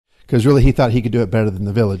because really he thought he could do it better than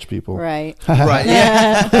the Village people. Right. Right.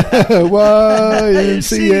 Yeah.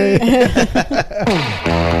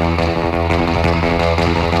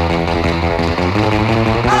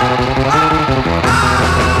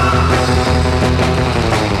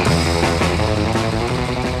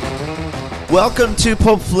 Welcome to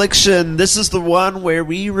Pulp Fiction. This is the one where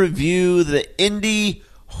we review the indie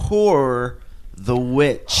horror, The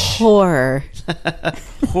Witch. Horror.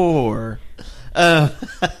 Horror.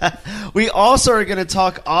 We also are going to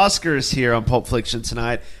talk Oscars here on Pulp Fiction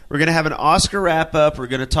tonight. We're going to have an Oscar wrap-up. We're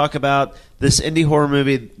going to talk about this indie horror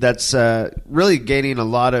movie that's really gaining a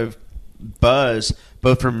lot of buzz,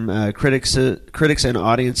 both from critics and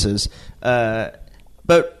audiences.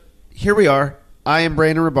 But here we are. I am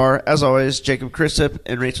Brandon Rabar. As always, Jacob Christop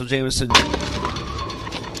and Rachael Jameson.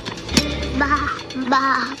 Bah,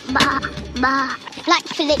 bah, bah. Like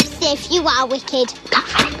Philip Stiff, you are wicked.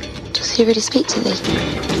 Does he really speak to thee?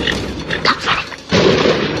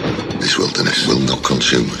 This wilderness will not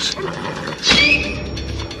consume us.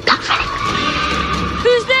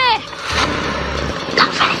 Who's there?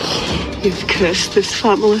 You've cursed this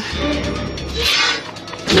family.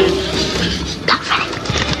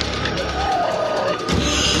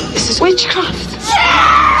 This is witchcraft.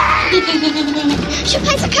 She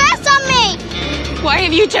plays a curse on me. Why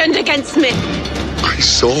have you turned against me? I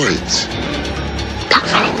saw it.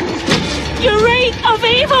 Your reign of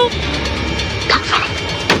evil.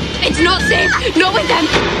 It's not safe. Not with them.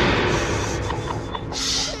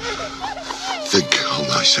 Think on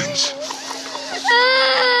thy sins.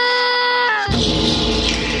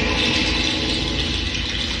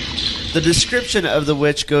 The description of The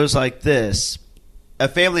Witch goes like this. A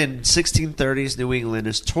family in 1630s New England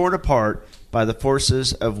is torn apart by the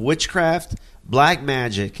forces of witchcraft, black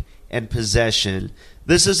magic, and possession.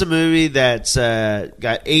 This is a movie that's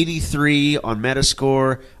got 83 on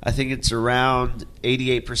Metascore. I think it's around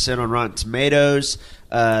 88% on Rotten Tomatoes.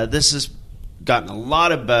 This has gotten a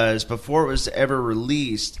lot of buzz. Before it was ever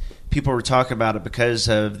released, people were talking about it because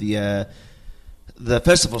of the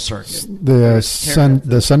festival circuit. The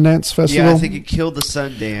Sundance Festival? Yeah, I think it killed the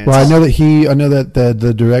Sundance. Well, I know that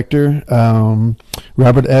the director,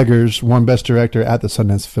 Robert Eggers, won Best Director at the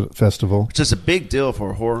Sundance Festival. Which is a big deal for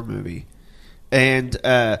a horror movie. And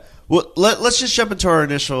let's just jump into our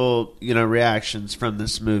initial reactions from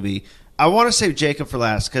this movie. I want to save Jacob for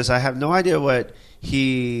last because I have no idea what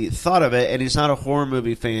he thought of it, and he's not a horror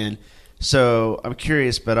movie fan. So I'm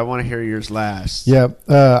curious, but I want to hear yours last. Yeah,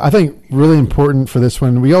 I think really important for this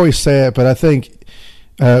one. We always say it, but I think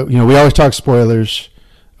we always talk spoilers.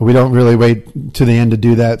 We don't really wait to the end to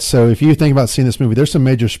do that. So if you think about seeing this movie, there's some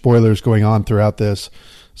major spoilers going on throughout this.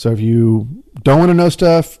 So if you don't want to know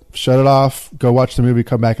stuff, shut it off. Go watch the movie.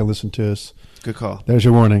 Come back and listen to us. Good call. There's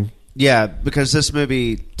your warning. Yeah, because this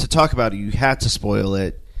movie, to talk about it, you had to spoil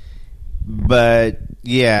it. But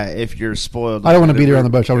yeah, if you're spoiled, I don't want to beat around the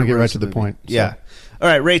bush. I want to get right to the point. So. Yeah. All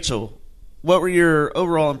right, Rachael, what were your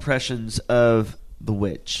overall impressions of The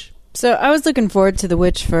Witch? So I was looking forward to The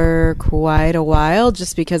Witch for quite a while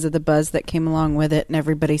just because of the buzz that came along with it and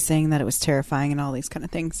everybody saying that it was terrifying and all these kind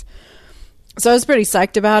of things. So I was pretty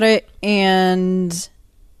psyched about it, and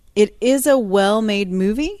it is a well-made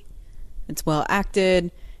movie. It's well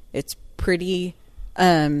acted. It's pretty.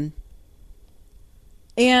 But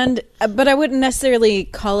I wouldn't necessarily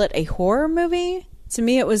call it a horror movie. To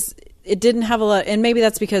me, it didn't have a lot, and maybe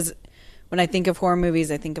that's because when I think of horror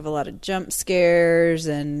movies, I think of a lot of jump scares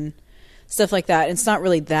and stuff like that. It's not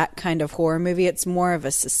really that kind of horror movie. It's more of a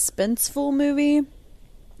suspenseful movie.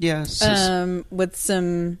 Yeah. With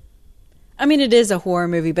some, I mean, it is a horror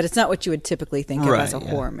movie, but it's not what you would typically think of as a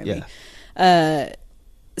horror movie. Yeah.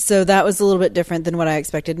 So that was a little bit different than what I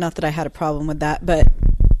expected. Not that I had a problem with that, but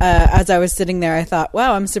as I was sitting there, I thought,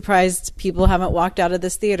 wow, I'm surprised people haven't walked out of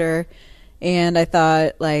this theater. And I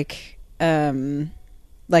thought, like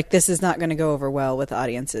this is not going to go over well with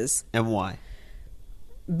audiences. And why?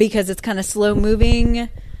 Because it's kind of slow moving.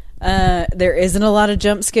 There isn't a lot of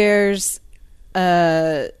jump scares,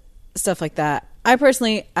 stuff like that. I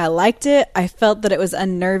liked it. I felt that it was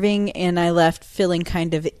unnerving, and I left feeling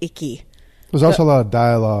kind of icky. There was also a lot of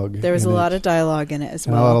dialogue. There was a lot of dialogue in it as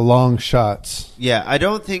well. And a lot of long shots. Yeah, I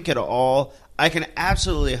don't think at all. I can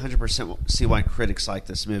absolutely 100% see why critics like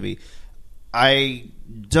this movie. I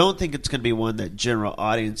don't think it's going to be one that general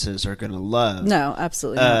audiences are going to love. No,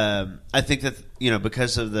 absolutely not. I think that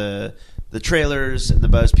because of the trailers and the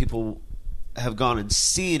buzz, people have gone and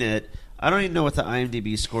seen it. I don't even know what the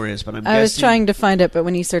IMDb score is, but I was trying to find it, but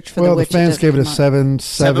when you search for The Witch, the fans gave it a 7.4.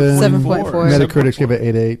 Metacritic gave it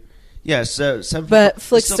 8.8. Yeah, so 7. But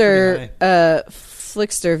Flickster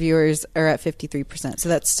Flickster viewers are at 53%, so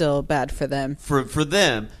that's still bad for them. For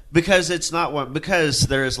them, because it's not one, because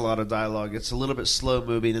there is a lot of dialogue. It's a little bit slow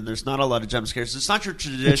moving, and there's not a lot of jump scares. It's not your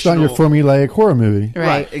traditional. It's not your formulaic horror movie,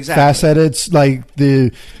 right? Exactly. Fast edits, like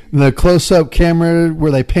the close up camera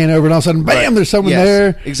where they pan over, and all of a sudden, bam! There's someone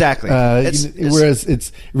there. Exactly. Whereas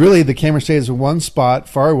it's really the camera stays in one spot,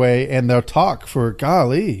 far away, and they'll talk for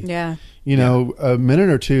golly, a minute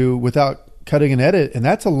or two without cutting an edit, and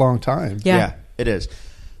that's a long time. Yeah, it is.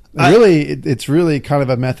 It's really kind of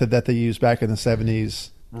a method that they used back in the 70s,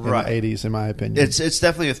 in the 80s, in my opinion. It's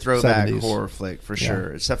definitely a throwback 70s. Horror flick for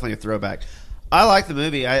sure. It's definitely a throwback. I like the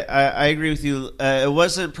movie. I agree with you. It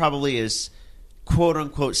wasn't probably as quote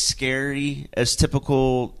unquote scary as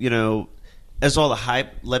typical, as all the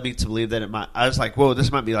hype led me to believe that it might. I was like, whoa,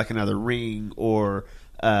 this might be like another Ring or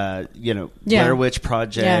Blair Witch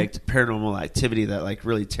Project, Paranormal Activity that like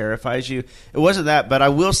really terrifies you. It wasn't that, but I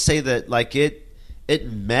will say that like it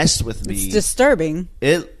messed with me. It's disturbing.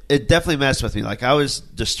 It definitely messed with me. Like I was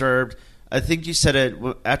disturbed. I think you said it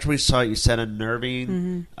after we saw it. You said unnerving.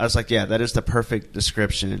 Mm-hmm. I was like, yeah, that is the perfect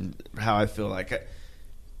description. How I feel like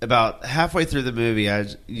about halfway through the movie,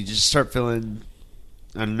 you just start feeling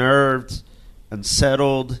unnerved,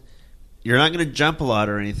 unsettled. You're not going to jump a lot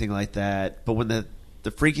or anything like that, but when the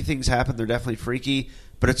freaky things happen, they're definitely freaky.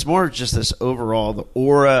 But it's more just this overall, the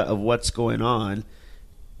aura of what's going on.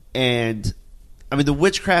 And, I mean, the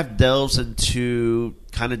witchcraft delves into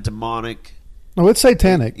kind of demonic. Oh, it's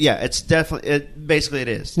satanic. Yeah, it's definitely, basically it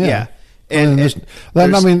is. Yeah. Yeah. And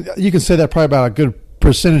I mean, you can say that probably about a good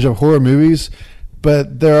percentage of horror movies,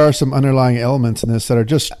 but there are some underlying elements in this that are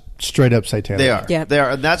just straight up satanic. They are. Yeah. They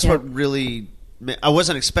are. And that's what really... I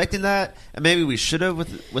wasn't expecting that, and maybe we should have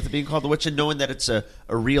with it being called The Witch, and knowing that it's a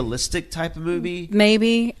realistic type of movie.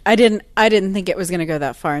 Maybe I didn't think it was going to go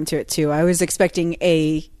that far into it too. I was expecting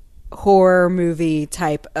a horror movie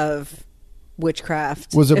type of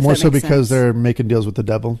witchcraft. Was it more so because they're making deals with the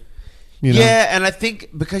devil? Yeah, and I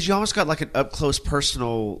think because you almost got like an up close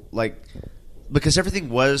personal, like because everything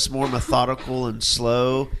was more methodical and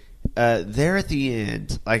slow. There at the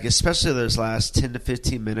end, like especially those last 10 to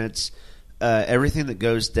 15 minutes. Everything that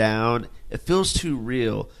goes down, it feels too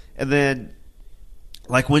real. And then,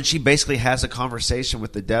 like when she basically has a conversation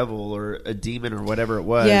with the devil or a demon or whatever it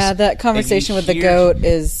was. Yeah, that conversation with the goat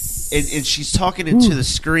is... And she's talking into the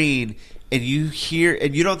screen, and you hear,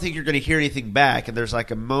 and you don't think you're going to hear anything back. And there's like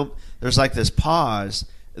a moment, there's like this pause,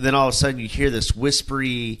 and then all of a sudden you hear this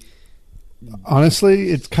whispery... Honestly,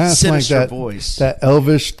 it's kind of like that voice. That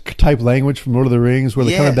elvish type language from Lord of the Rings, where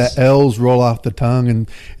the kind of the L's roll off the tongue, and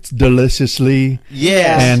it's deliciously.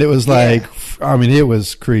 Yeah, and it was like, I mean, it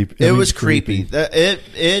was creepy. It was creepy.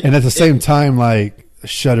 And at the same time, like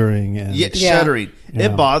shuddering and shuddering.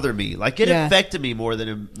 It bothered me. Like it affected me more than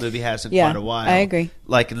a movie has in quite a while. I agree.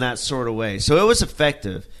 Like in that sort of way. So it was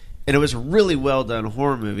effective, and it was a really well done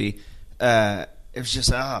horror movie. It was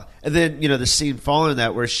just and then the scene following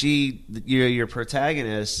that where she, your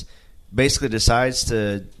protagonist, basically decides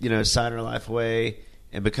to sign her life away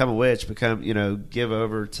and become a witch, give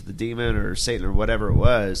over to the demon or Satan or whatever it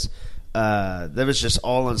was. That was just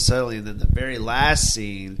all unsettling. And then the very last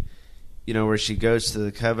scene, where she goes to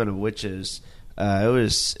the coven of witches, it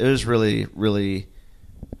was really really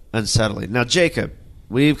unsettling. Now, Jacob,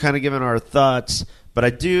 we've kind of given our thoughts. But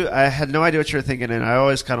I had no idea what you were thinking, and I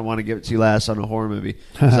always kind of want to give it to you last on a horror movie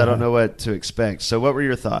because I don't know what to expect. So what were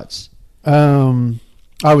your thoughts? I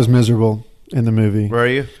was miserable in the movie. Were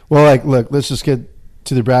you? Well, like, look, let's just get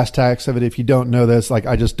to the brass tacks of it. If you don't know this, like,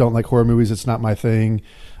 I just don't like horror movies. It's not my thing.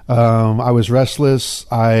 I was restless.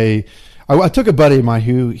 I took a buddy of mine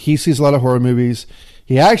who he sees a lot of horror movies.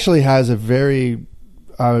 He actually has a very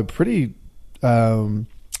pretty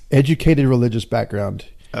educated religious background.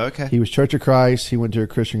 Okay. He was Church of Christ. He went to a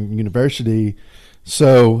Christian university.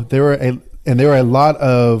 So there were a lot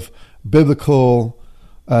of biblical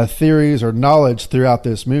theories or knowledge throughout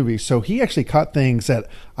this movie. So he actually caught things that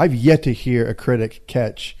I've yet to hear a critic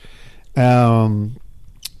catch,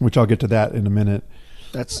 which I'll get to that in a minute.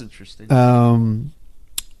 That's interesting.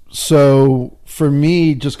 So for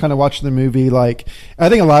me, just kind of watching the movie, like, I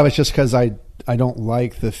think a lot of it's just because I don't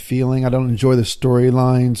like the feeling. I don't enjoy the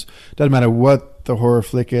storylines. Doesn't matter what the horror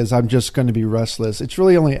flick is, I'm just going to be restless. It's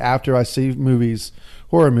really only after I see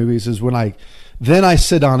horror movies is when I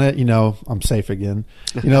sit on it, I'm safe again,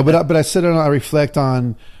 but I sit on it, I reflect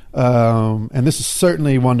on, and this is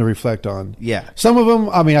certainly one to reflect on. Yeah. Some of them,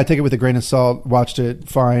 I mean, I take it with a grain of salt, watched it,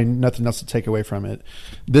 fine, nothing else to take away from it.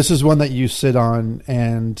 This is one that you sit on,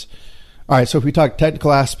 and all right, so if we talk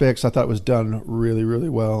technical aspects, I thought it was done really, really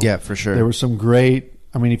well. Yeah, for sure. There were some great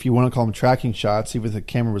I mean, if you want to call them tracking shots, even if the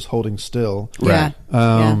camera was holding still. Yeah.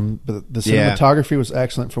 But the cinematography was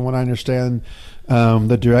excellent. From what I understand,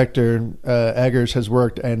 the director, Eggers, has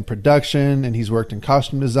worked in production, and he's worked in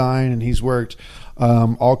costume design, and he's worked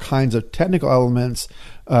all kinds of technical elements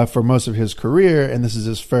for most of his career. And this is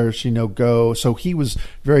his first, go. So he was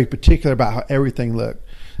very particular about how everything looked.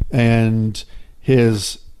 And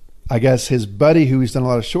his buddy, who he's done a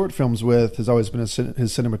lot of short films with, has always been his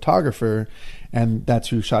cinematographer, and that's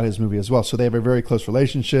who shot his movie as well. So they have a very close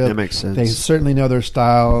relationship. That makes sense. They certainly know their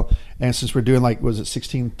style. And since we're doing, was it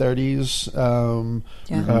 1630s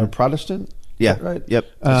Protestant? Yeah. Right? Yep.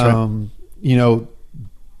 That's right.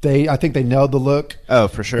 I think they nailed the look. Oh,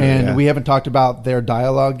 for sure. And we haven't talked about their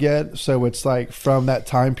dialogue yet. So it's from that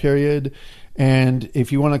time period. And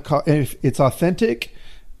if you want to if it's authentic.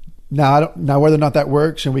 Now, whether or not that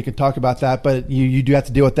works, and we can talk about that, but you do have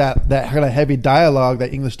to deal with that kind of heavy dialogue,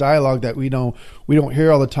 that English dialogue that we don't hear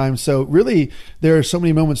all the time. So really, there are so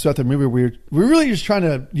many moments throughout the movie where we're really just trying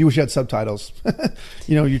to. You wish you had subtitles.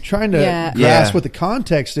 You're trying to grasp what the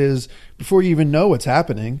context is before you even know what's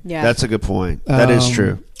happening. Yeah, that's a good point. That is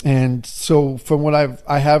true. And so, from what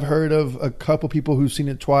I have heard of a couple people who've seen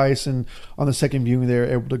it twice, and on the second viewing,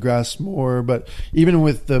 they're able to grasp more. But even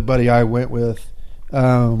with the buddy I went with.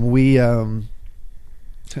 We were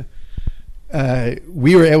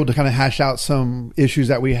able to kind of hash out some issues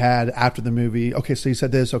that we had after the movie. Okay, so you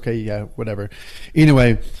said this. Okay, yeah, whatever.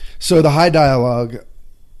 Anyway, so the high dialogue,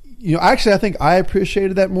 actually, I think I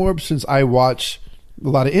appreciated that more since I watch a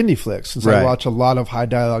lot of indie flicks, since I watch a lot of high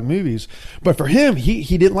dialogue movies. But for him,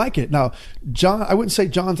 he didn't like it. Now, John, I wouldn't say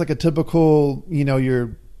John's like a typical,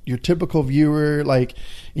 your typical viewer,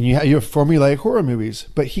 and you have your formulaic horror movies.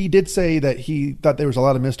 But he did say that he thought there was a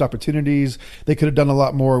lot of missed opportunities. They could have done a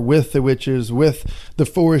lot more with the witches, with the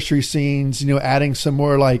forestry scenes, adding some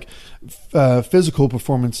more physical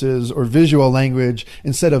performances or visual language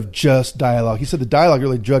instead of just dialogue. He said the dialogue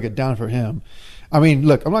really drug it down for him. I mean,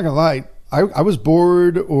 look, I'm not going to lie. I was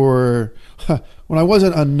bored, or when I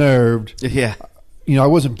wasn't unnerved. Yeah. I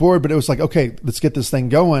wasn't bored, but it was like, okay, let's get this thing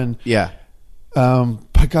going. Yeah.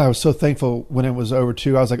 But God, I was so thankful when it was over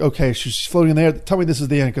too. I was like, okay, she's floating in there. Tell me this is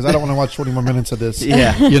the end, because I don't want to watch 20 more minutes of this.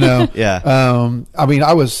 Yeah. Yeah. I mean,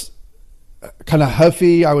 I was kind of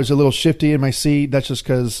huffy. I was a little shifty in my seat. That's just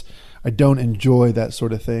because I don't enjoy that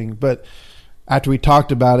sort of thing. But after we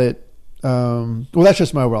talked about it, that's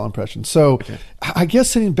just my overall impression. So I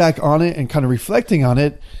guess sitting back on it and kind of reflecting on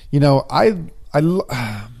it,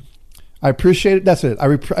 I appreciate it. That's it. I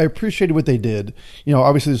appreciated what they did.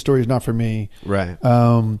 Obviously the story is not for me. Right.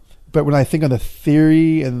 But when I think on the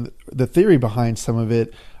theory and the theory behind some of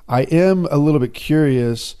it, I am a little bit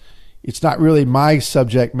curious. It's not really my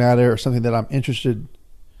subject matter or something that I'm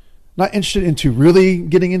not interested into really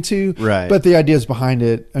getting into. Right. But the ideas behind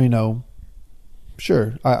it,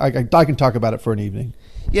 sure. I can talk about it for an evening.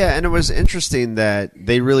 Yeah. And it was interesting that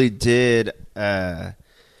they really did, and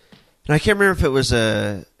I can't remember if it was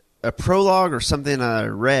a prologue or something I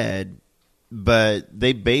read, but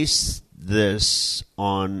they based this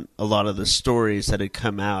on a lot of the stories that had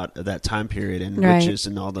come out of that time period and witches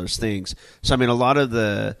and all those things. So I mean, a lot of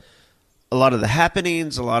the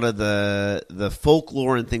happenings, a lot of the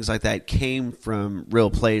folklore and things like that came from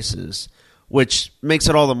real places, which makes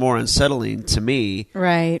it all the more unsettling to me,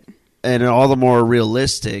 right? And all the more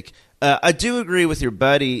realistic. I do agree with your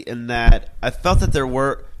buddy in that I felt that there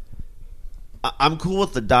were. I'm cool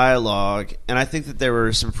with the dialogue, and I think that there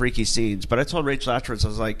were some freaky scenes. But I told Rachel afterwards, I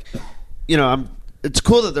was like, it's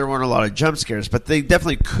cool that there weren't a lot of jump scares, but they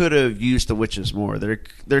definitely could have used the witches more.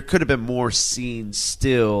 There could have been more scenes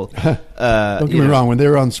still. Don't get me wrong. When they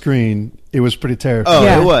were on screen, it was pretty terrifying. Oh,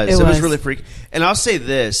 yeah, it was really freaky. And I'll say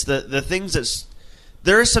this: the things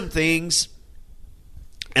there are some things,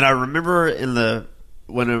 and I remember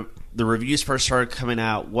when the reviews first started coming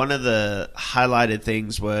out, one of the highlighted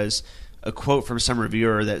things was a quote from some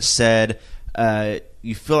reviewer that said,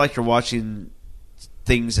 you feel like you're watching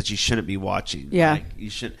things that you shouldn't be watching. Yeah. Like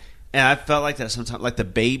you should. And I felt like that sometimes, like the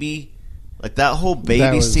baby, like that whole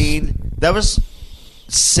baby scene, that was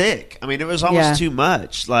sick. I mean, it was almost too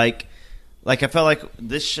much. Like I felt like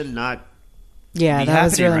this should not be that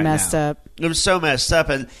was really messed now. up. It was so messed up.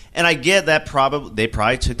 And I get that they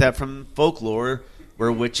probably took that from folklore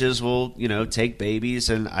where witches will, take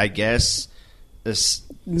babies and I guess as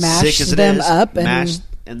mash sick as it them is, up and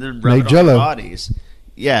then rub it on their bodies.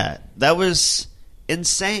 Yeah, that was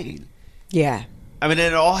insane. Yeah. I mean,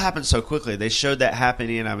 it all happened so quickly. They showed that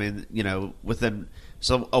happening, I mean, within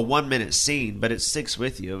a 1 minute scene, but it sticks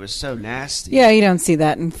with you. It was so nasty. Yeah, you don't see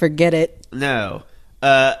that and forget it. No.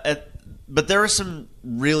 But there were some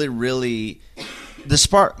really, really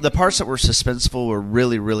the parts that were suspenseful were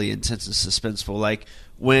really, really intense and suspenseful. Like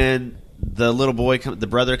when the little boy, the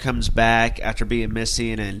brother comes back after being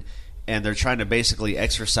missing, and they're trying to basically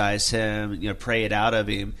exorcise him, pray it out of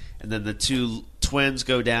him, and then the two twins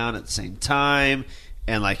go down at the same time,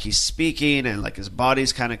 and like he's speaking, and like his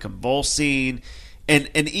body's kind of convulsing, and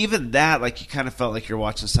even that, like you kind of felt like you're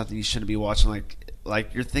watching something you shouldn't be watching,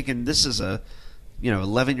 like you're thinking this is a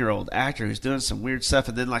 11-year-old actor who's doing some weird stuff,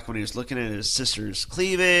 and then like when he was looking at his sister's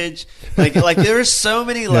cleavage, like there were so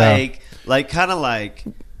many like kind of like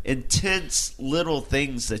intense little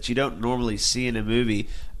things that you don't normally see in a movie.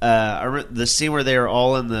 I remember the scene where they were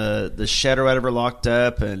all in the shed or whatever, locked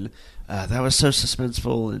up, and that was so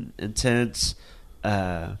suspenseful and intense.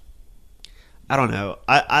 I don't know.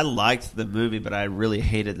 I liked the movie, but I really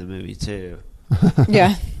hated the movie too.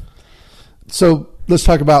 Yeah. So let's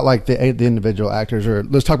talk about like the individual actors, or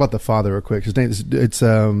let's talk about the father real quick. His name it's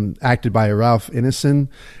acted by Ralph Ineson,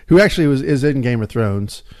 who actually is in Game of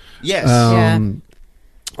Thrones. Yes. Yeah.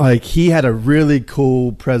 Like he had a really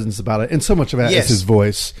cool presence about it, and so much of it is his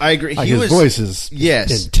voice. I agree. Like his voice is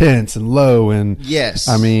intense and low, and yes,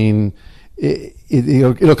 I mean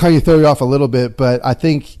it'll kind of throw you off a little bit, but I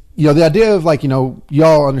think the idea of like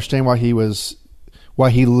y'all understand why he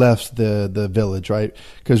left the village, right?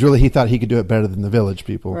 Because really he thought he could do it better than the village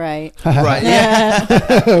people, Right. Right. Yeah.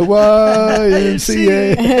 YMCA.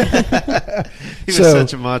 He was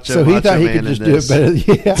such a macho. So he thought he man could just in do it this. better.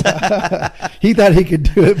 Yeah. He thought he could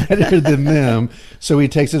do it better than them. So he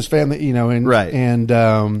takes his family, and right. And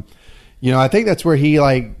I think that's where he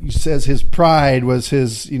like says his pride was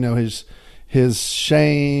his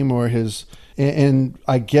shame or his, and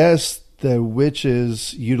I guess the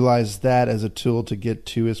witches utilize that as a tool to get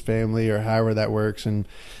to his family, or however that works, and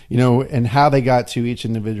and how they got to each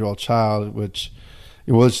individual child. Which,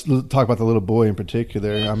 let's talk about the little boy in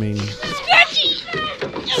particular. I mean, Scratchy!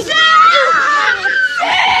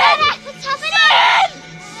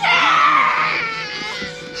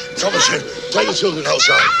 Thomason, take the children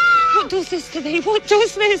outside. What does this to thee? What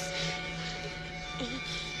does this?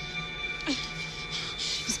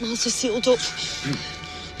 His mouths are sealed up.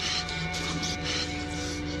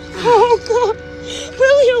 Oh, God.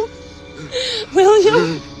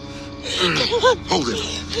 William. Hold it.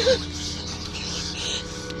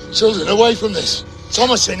 Children, away from this.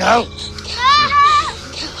 Thomason, now.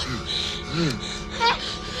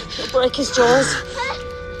 He'll break his jaws.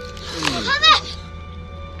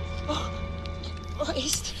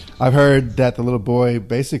 Christ. I've heard that the little boy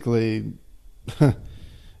basically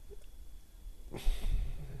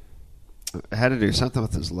had to do something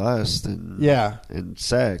with his lust and and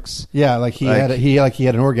sex. Yeah, like he had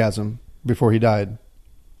an orgasm before he died.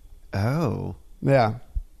 Oh. Yeah.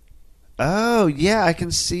 Oh, yeah, I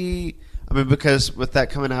can see. I mean, because with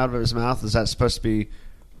that coming out of his mouth, is that supposed to be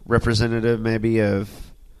representative maybe of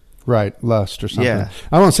lust or something? Yeah.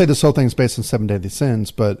 I won't say this whole thing's based on 7 Deadly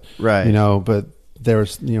Sins, but but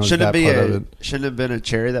there's shouldn't it have been a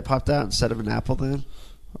cherry that popped out instead of an apple then?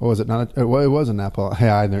 Or was it not? It was an apple.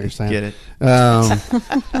 Yeah, I know what you're saying. Get it?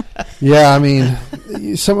 Yeah, I mean,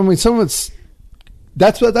 some of it's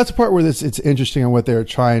that's the part where it's interesting on what they're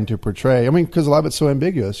trying to portray. I mean, because a lot of it's so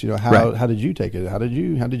ambiguous. How did you take it? How did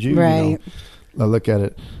you look at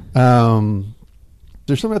it?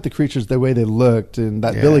 There's something about the creatures, the way they looked, and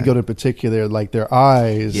that billy goat in particular, like their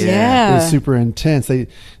eyes, is super intense. They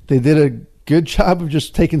did a good job of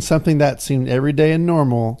just taking something that seemed everyday and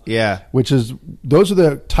normal. Yeah. Those are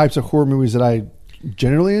the types of horror movies that I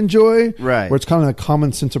generally enjoy. Right. Where it's kind of a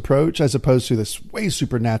common sense approach as opposed to this way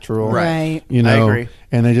supernatural. Right. I agree.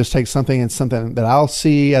 And they just take something that I'll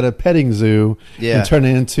see at a petting zoo and turn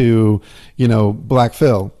it into, Black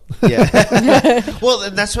Phil. Yeah. Well,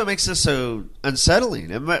 and that's what makes this so unsettling.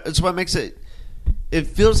 It's what makes it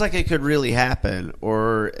feels like it could really happen,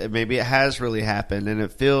 or maybe it has really happened, and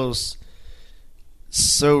it feels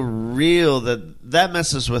so real that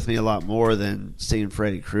messes with me a lot more than seeing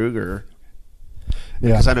Freddy Krueger.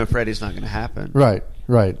 Because I know Freddy's not going to happen. Right.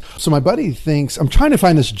 So my buddy thinks, I'm trying to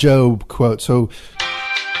find this Job quote. So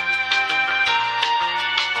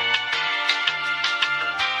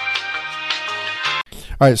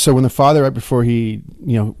all right, so when the father, right before he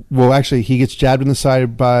gets jabbed in the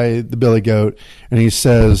side by the billy goat, and he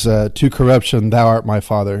says, to corruption, thou art my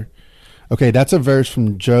father. Okay, that's a verse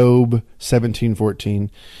from Job 17:14,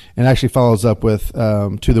 and actually follows up with,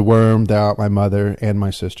 to the worm, thou art my mother and my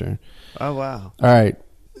sister. Oh, wow. All right.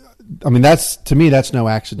 I mean, to me, that's no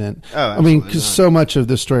accident. Oh, I mean, because so much of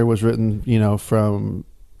this story was written, from,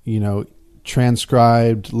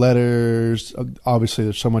 transcribed letters. Obviously,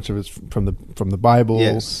 there's so much of it from the Bible.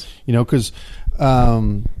 Yes. Because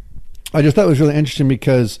I just thought it was really interesting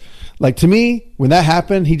because, like, to me, when that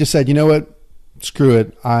happened, he just said, "You know what? Screw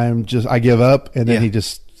it. I give up," and then he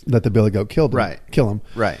just let the billy goat kill him.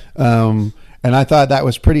 Right. And I thought that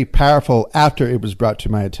was pretty powerful after it was brought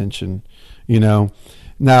to my attention.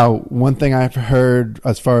 Now, one thing I've heard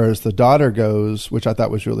as far as the daughter goes, which I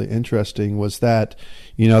thought was really interesting, was that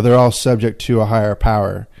they're all subject to a higher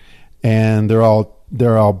power, and they're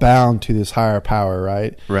all bound to this higher power,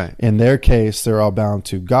 right? Right. In their case, they're all bound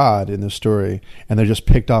to God in the story, and they're just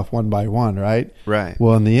picked off one by one, right? Right.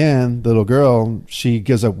 Well, in the end, the little girl, she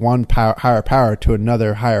gives up one higher power to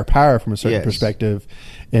another higher power from a certain perspective,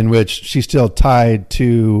 in which she's still tied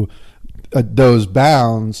to those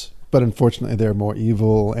bounds, but unfortunately they're more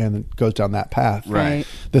evil, and it goes down that path. Right.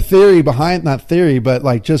 The theory behind, not theory, but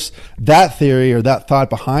like just that theory or that thought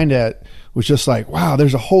behind it was just like, wow,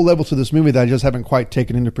 there's a whole level to this movie that I just haven't quite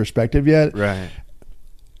taken into perspective yet. Right.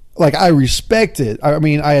 Like, I respect it. I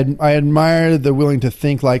mean, I admire the willing to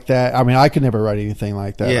think like that. I mean, I could never write anything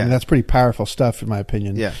like that. Yeah. I mean, that's pretty powerful stuff, in my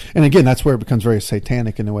opinion. Yeah. And again, that's where it becomes very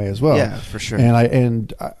satanic in a way as well. Yeah, for sure.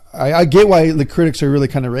 And I get why the critics are really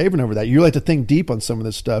kind of raving over that. You really have to think deep on some of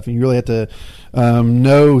this stuff, and you really have to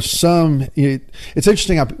know some. It's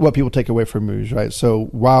interesting what people take away from movies, right? So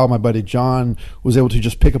while my buddy John was able to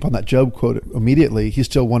just pick up on that Job quote immediately, he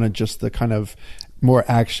still wanted just the kind of more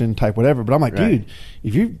action type whatever. But I'm like, dude,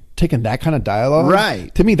 if you've taken that kind of dialogue,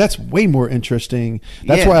 right, to me that's way more interesting.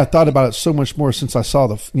 That's why I thought about it so much more since I saw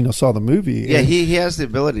the movie. Yeah, he has the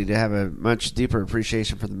ability to have a much deeper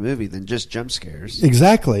appreciation for the movie than just jump scares.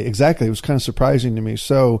 Exactly. It was kind of surprising to me.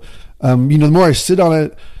 So, the more I sit on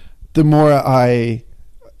it, the more I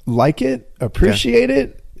like it, appreciate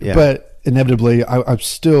it. Yeah. But inevitably, I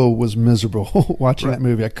still was miserable watching that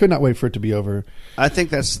movie. I could not wait for it to be over. I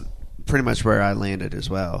think that's pretty much where I landed as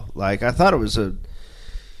well. Like, I thought it was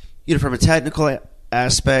from a technical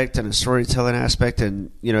aspect and a storytelling aspect, and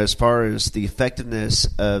as far as the effectiveness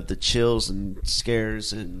of the chills and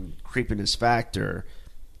scares and creepiness factor,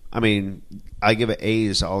 I mean, I give it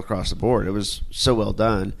A's all across the board. It was so well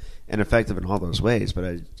done and effective in all those ways.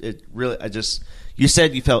 But you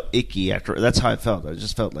said you felt icky after. That's how I felt. I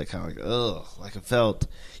just felt like I felt,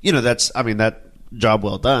 that job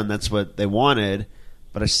well done. That's what they wanted.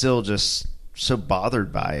 But I still just so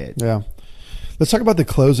bothered by it. Yeah. Let's talk about the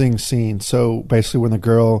closing scene. So basically when the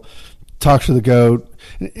girl talks to the goat,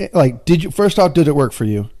 like, did it work for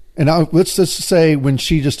you? And let's just say when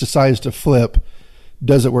she just decides to flip,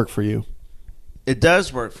 does it work for you? It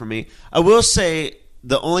does work for me. I will say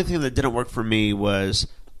the only thing that didn't work for me was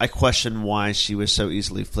I questioned why she was so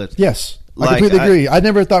easily flipped. Yes. I completely agree. I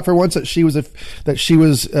never thought for once that she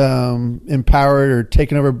was empowered or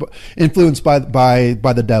taken over, influenced by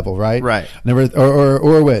the devil, right? Right. Never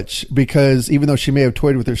or a witch, because even though she may have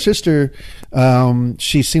toyed with her sister,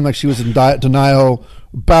 she seemed like she was in denial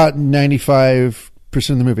about 95%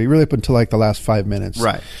 of the movie, really up until like the last 5 minutes.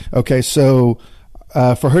 Right. Okay, so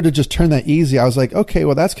for her to just turn that easy, I was like, okay,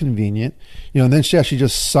 well, that's convenient. And then she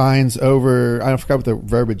just signs over. I forgot what the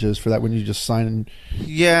verbiage is for that when you just sign.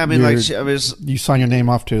 Yeah, I mean, you sign your name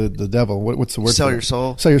off to the devil. What's the word? Sell your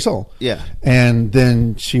soul. Sell your soul. Yeah. And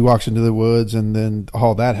then she walks into the woods, and then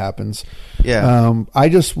all that happens. Yeah. I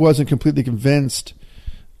just wasn't completely convinced.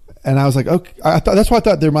 And I was like, okay, that's why I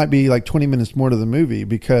thought there might be like 20 minutes more to the movie,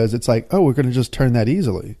 because it's like, oh, we're going to just turn that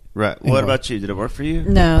easily. Right. Anyway. What about you? Did it work for you?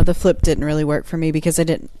 No, the flip didn't really work for me because I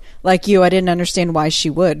didn't understand why she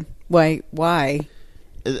would. Why?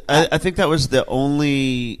 I think that was the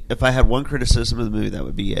only, if I had one criticism of the movie, that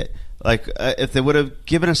would be it. Like, if they would have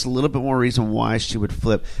given us a little bit more reason why she would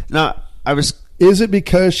flip. Is it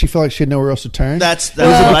because she felt like she had nowhere else to turn? That's what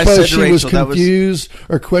I said to Rachael. She was confused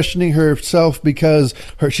or questioning herself because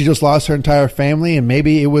she just lost her entire family, and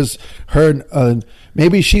maybe it was her.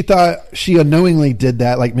 Maybe she thought she unknowingly did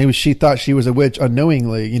that. Like, maybe she thought she was a witch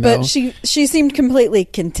unknowingly. But she seemed completely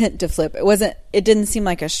content to flip. It didn't seem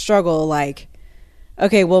like a struggle. Like,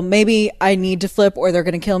 okay, well, maybe I need to flip, or they're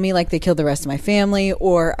going to kill me like they killed the rest of my family,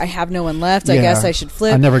 or I have no one left. I guess I should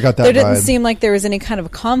flip. I never got that There didn't vibe. seem like there was any kind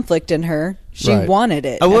of conflict in her. She wanted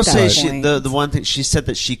it. I will say the one thing she said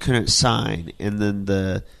that she couldn't sign, and then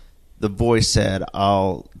the voice said,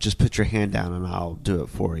 "I'll just put your hand down and I'll do it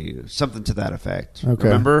for you." Something to that effect. Okay.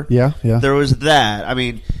 Remember? Yeah. There was that. I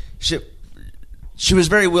mean, she was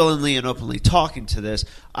very willingly and openly talking to this.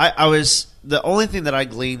 I was, the only thing that I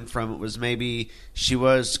gleaned from it was maybe she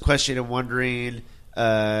was questioning and wondering,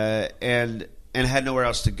 and and had nowhere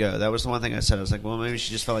else to go. That was the one thing I said. I was like, well, maybe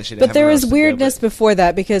she just felt like she didn't But have there nowhere was else to go, weirdness but- before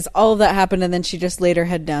that because all of that happened and then she just laid her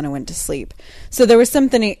head down and went to sleep. So there was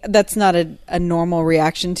something that's not a normal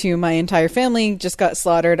reaction to my entire family just got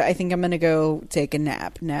slaughtered. I think I'm going to go take a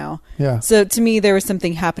nap now. Yeah. So to me, there was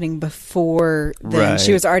something happening before then. Right.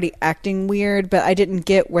 She was already acting weird, but I didn't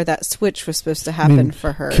get where that switch was supposed to happen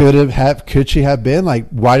for her. Could she have been like,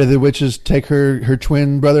 why did the witches take her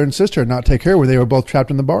twin brother and sister and not take her when they were both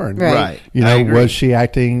trapped in the barn? Right. You I know, agree. was she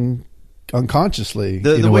acting unconsciously?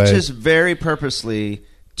 The way? witches very purposely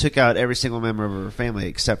took out every single member of her family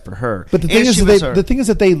except for her. But the And thing she is, was the thing is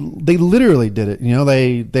that they literally did it. You know,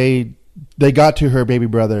 they got to her baby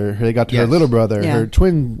brother, they got to her Yes. little brother, Yeah. her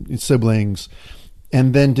twin siblings,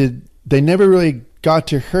 and then they never really got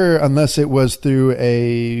to her unless it was through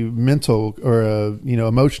a mental or a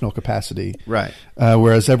emotional capacity, Right.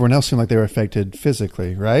 Whereas everyone else seemed like they were affected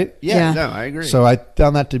physically, right? Yeah, Yeah. no, I agree. So I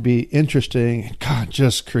found that to be interesting. God,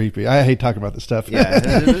 just creepy. I hate talking about this stuff. Yeah,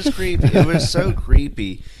 it was creepy. It was so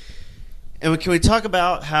creepy. And can we talk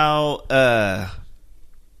about how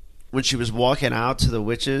when she was walking out to the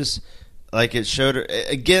witches, like it showed her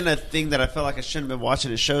again a thing that I felt like I shouldn't have been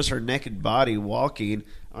watching. It shows her naked body walking.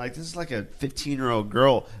 I'm like, this is like a 15-year-old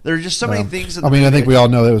girl. There are just so many things. In the I mean, I movie. think we all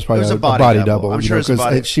know that it was probably It was a a body, body double. double. I'm sure it's a 'cause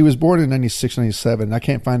body- she was born in 96, 97. I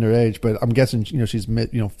can't find her age, but I'm guessing she's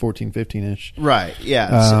 14, 15-ish. Right?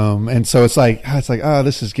 Yeah. And so it's like, oh,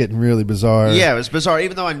 this is getting really bizarre. Yeah, it was bizarre.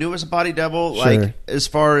 Even though I knew it was a body double, Sure. like as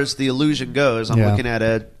far as the illusion goes, I'm Yeah. looking at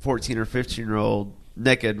a 14 or 15-year-old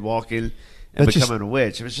naked walking and That just- becoming a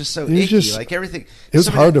witch. It was just so it was icky. just- Like everything. it was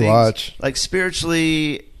so many hard to things. watch. Like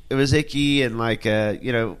spiritually, it was icky, and like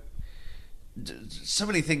so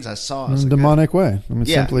many things I saw. I In was a like, demonic way. I mean,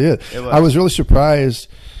 Yeah, simply it. it was. I was really surprised.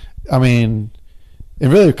 I mean, it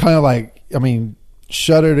really kind of like,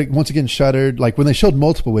 shuddered, once again shuddered. Like when they showed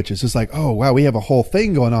multiple witches, it's like, oh, wow, we have a whole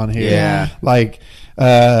thing going on here. Yeah. Like,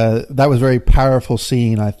 that was a very powerful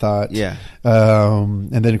scene, I thought. Yeah. And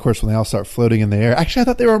then, of course, when they all start floating in the air. Actually, I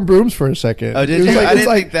thought they were on brooms for a second. Oh, did It was you? I it's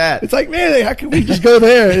didn't think that. It's like, man, how can we just go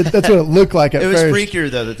there? That's what it looked like at It was first. freakier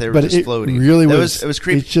though that they were But just it floating. really It was- was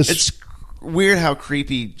creepy. it's just- It's weird how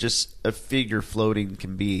creepy just a figure floating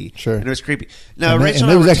can be. Sure. And it was creepy. Now, And Rachel it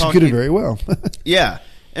and I was were executed talking, very well. Yeah.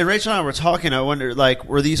 And Rachel and I were talking. I wonder, like,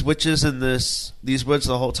 were these witches in these woods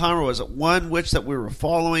the whole time, or was it one witch that we were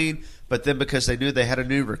following? But then because they knew they had a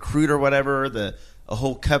new recruit or whatever, a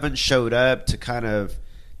whole coven showed up to kind of,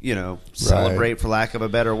 celebrate, for lack of a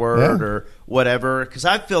better word, Yeah. or whatever. Because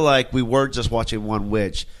I feel like we were just watching one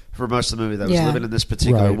witch for most of the movie that was Yeah. living in this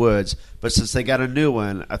particular Right. woods. But since they got a new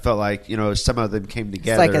one, I felt like some of them came It's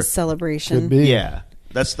together. like a celebration. Could be. Yeah,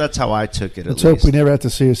 that's how I took it. Let's at hope least. we never have to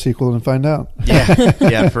see a sequel and find out.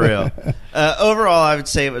 Yeah, for real. Overall, I would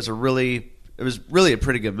say it was really a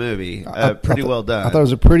pretty good movie. Pretty well done. I thought it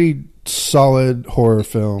was a pretty solid horror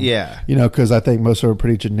film. Yeah. Because I think most of them are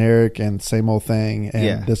pretty generic and same old thing. And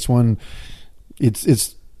Yeah. this one,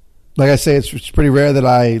 it's like I say, it's pretty rare that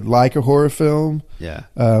I like a horror film. Yeah.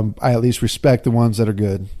 I at least respect the ones that are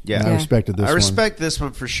good. Yeah. And I Yeah. respected this I one. respect this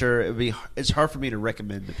one for sure. It's hard for me to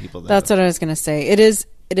recommend to people. That's what I was going to say. It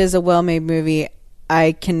is a well-made movie.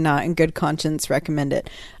 I cannot in good conscience recommend it.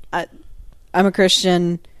 I'm a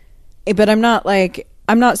Christian, but I'm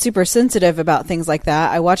not super sensitive about things like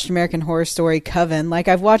that. I watched American Horror Story, Coven. Like,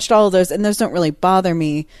 I've watched all of those, and those don't really bother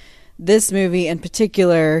me. This movie in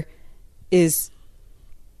particular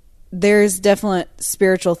there's definite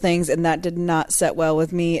spiritual things, and that did not set well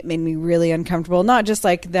with me. It made me really uncomfortable. Not just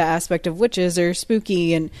like the aspect of witches or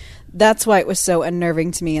spooky, and that's why it was so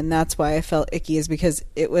unnerving to me, and that's why I felt icky, is because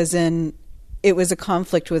it was a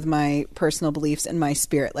conflict with my personal beliefs and my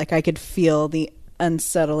spirit. Like, I could feel the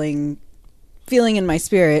unsettling feeling in my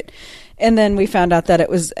spirit. And then we found out that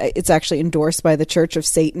it's actually endorsed by the Church of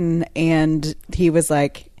Satan, and he was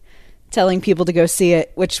like telling people to go see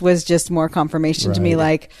it, which was just more confirmation to me.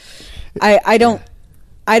 Right. Like, I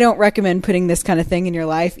don't recommend putting this kind of thing in your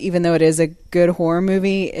life, even though it is a good horror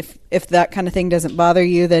movie. If that kind of thing doesn't bother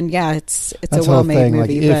you, then yeah, it's That's a the whole well-made thing.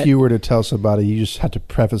 movie. Like, if but- you were to tell somebody, you just have to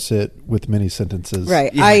preface it with many sentences.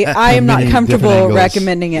 Right. Yeah. I am not Many different comfortable angles.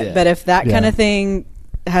 recommending it, Yeah. but if that kind Yeah. of thing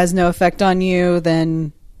has no effect on you,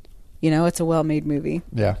 then, it's a well-made movie.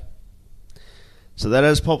 Yeah. So that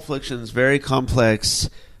is Pulp Fiction's very complex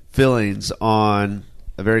feelings on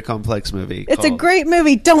a very complex movie. It's a called- great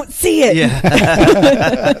movie. Don't see it.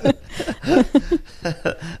 Yeah.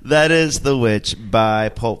 That is The Witch by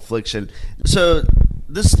Pulp Fiction. So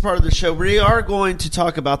this is part of the show. We are going to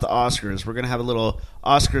talk about the Oscars. We're going to have a little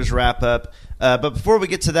Oscars wrap up. But before we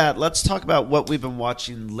get to that, let's talk about what we've been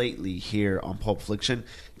watching lately here on Pulp Fiction.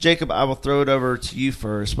 Jacob, I will throw it over to you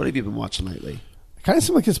first. What have you been watching lately? It kind of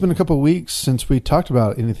seems like it's been a couple of weeks since we talked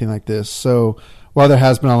about anything like this. So while there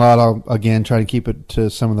has been a lot, I'll again try to keep it to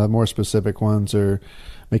some of the more specific ones or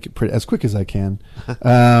make it pretty as quick as I can.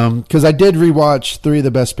 Because I did rewatch 3 of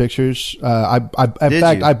the Best Pictures. I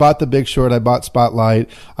bought The Big Short. I bought Spotlight.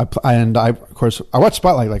 I watched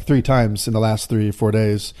Spotlight like 3 times in the last 3 or 4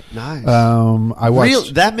 days. Nice. I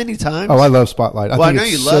watched that many times. Oh, I love Spotlight. I know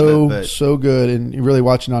you love it, so good, and really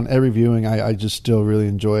watching on every viewing, I just still really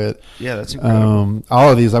enjoy it. Yeah, that's incredible. All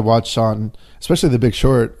of these I watched on, especially The Big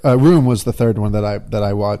Short. Room was the third one that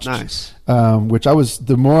I watched. Nice. Which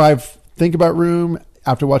the more I think about Room.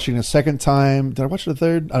 After watching a second time, did I watch it a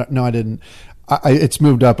third? No, I didn't. It's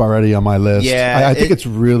moved up already on my list. Yeah, I think it's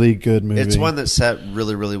really good movie. It's one that set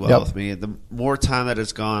really, really well with me. The more time that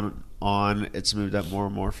it's gone on, it's moved up more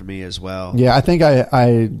and more for me as well. Yeah, I think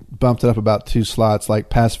I bumped it up about 2 slots, like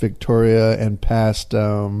past Victoria and past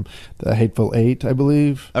the Hateful Eight, I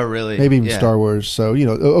believe. Oh, really? Maybe even Star Wars. So,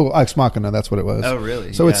 Ex Machina, that's what it was. Oh,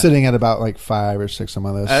 really? So it's sitting at about like 5 or 6 on my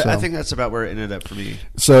list. I think that's about where it ended up for me.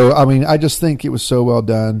 So, I mean, I just think it was so well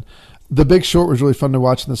done. The Big Short was really fun to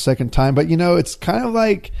watch in the second time, but it's kind of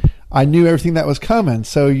like I knew everything that was coming,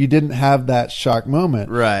 so you didn't have that shock moment.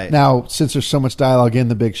 Right. Now, since there's so much dialogue in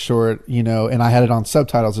The Big Short, and I had it on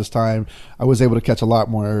subtitles this time, I was able to catch a lot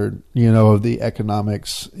more, of the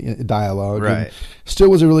economics dialogue. Right. And still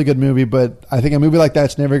was a really good movie, but I think a movie like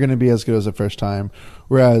that's never going to be as good as the first time.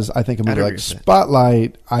 Whereas I think a movie like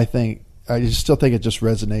Spotlight, I still think it just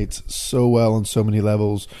resonates so well on so many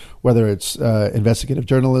levels, whether it's investigative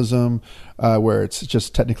journalism, where it's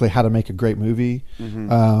just technically how to make a great movie,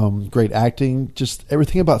 great acting, just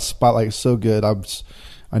everything about Spotlight is so good.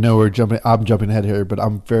 I know I'm jumping ahead here, but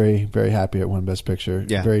I'm very, very happy it won Best Picture.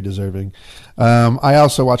 Yeah. Very deserving. I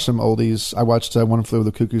also watched some oldies. I watched One Flew Over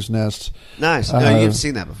the Cuckoo's Nest. Nice. No, you've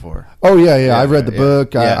seen that before. Oh, yeah. I've read the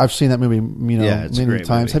book. I've seen that movie, it's a many great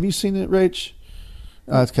times. movie. Have you seen it, Rach?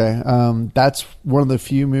 Okay. That's one of the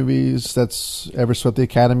few movies that's ever swept the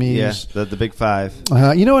Academies. Yeah, the Big Five.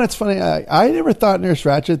 You know what? It's funny. I never thought Nurse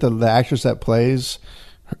Ratched, the actress that plays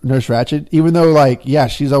Nurse Ratched, even though,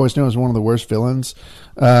 she's always known as one of the worst villains.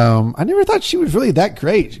 I never thought she was really that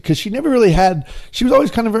great because she never really had. She was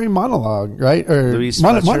always kind of very monologue, right? Or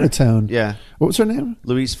monotone. Yeah. What was her name?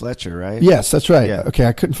 Louise Fletcher, right? Yes, that's right. Yeah. Okay,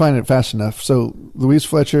 I couldn't find it fast enough. So Louise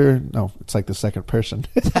Fletcher. No, it's like the second person.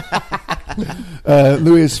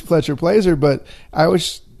 Louise Fletcher plays her, but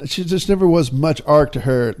she just never was much arc to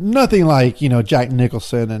her. Nothing like Jack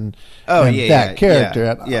Nicholson and that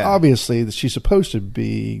character. Yeah. Obviously, she's supposed to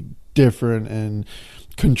be different and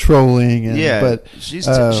controlling. But she's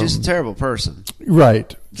a terrible person,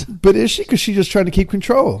 right? But is she? Because she's just trying to keep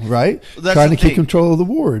control, right? That's trying to keep control of the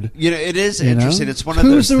ward. It is interesting. It's one of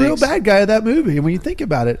who's those the real bad guy of that movie. And when you think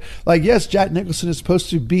about it, yes, Jack Nicholson is supposed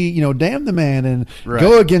to be damn the man and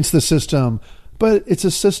go against the system. But it's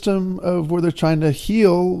a system of where they're trying to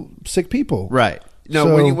heal sick people. Right.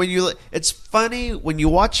 No, when you it's funny when you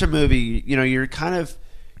watch a movie,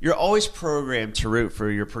 you're always programmed to root for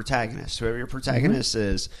your protagonist. Whoever your protagonist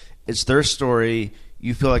is, it's their story.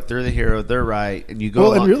 You feel like they're the hero, they're right, and you go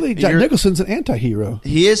along. And really, Jack Nicholson's an anti-hero.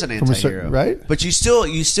 He is an anti-hero. Right? But you still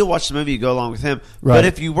watch the movie, you go along with him. Right. But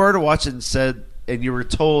if you were to watch it and you were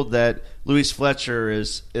told that Louise Fletcher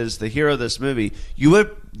is the hero of this movie, you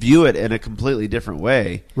would view it in a completely different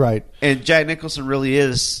way. Right. And Jack Nicholson really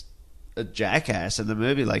is a jackass in the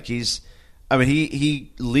movie.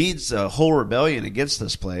 He leads a whole rebellion against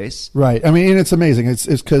this place. Right. And it's amazing. It's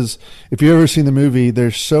because if you've ever seen the movie,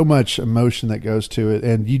 there's so much emotion that goes to it.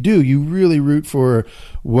 And you really root for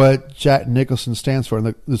what Jack Nicholson stands for.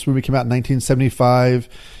 And this movie came out in 1975.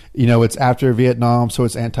 It's after Vietnam, so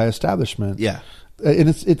it's anti-establishment. Yeah. And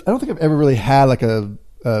I don't think I've ever really had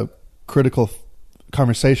a critical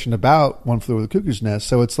conversation about One Flew Over the Cuckoo's Nest.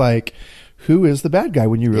 So it's like, who is the bad guy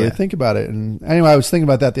when you really think about it? And anyway, I was thinking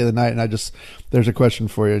about that the other night, and there's a question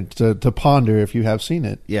for you to ponder if you have seen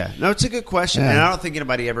it. Yeah. No, it's a good question. And I don't think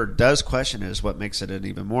anybody ever does question it, is what makes it an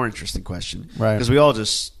even more interesting question. Right. Because we all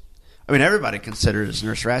everybody considers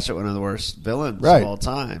Nurse Ratched one of the worst villains of all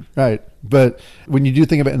time. Right. But when you do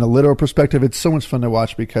think of it in a literal perspective, it's so much fun to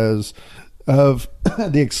watch because of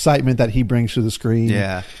the excitement that he brings to the screen.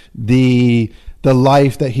 Yeah. The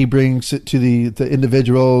life that he brings to the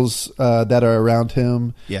individuals that are around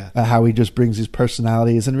him. Yeah. How he just brings these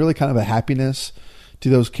personalities and really kind of a happiness to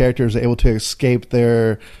those characters, able to escape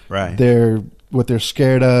their what they're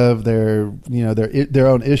scared of, their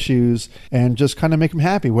own issues, and just kind of make them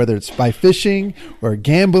happy, whether it's by fishing or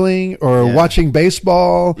gambling or watching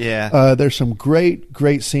baseball. There's some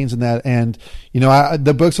great scenes in that, and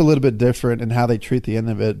the book's a little bit different in how they treat the end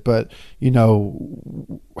of it, but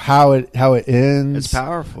how it ends,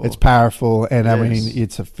 it's powerful, and I mean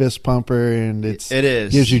it's a fist pumper, and it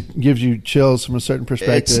gives you chills from a certain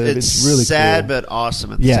perspective. It's really sad cool. but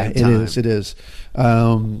awesome at the same time. It is.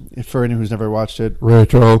 For anyone who's never watched it,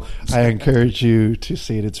 Rachael, I encourage you to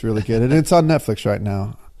see it. It's really good, and it's on Netflix right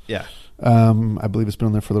now. I believe it's been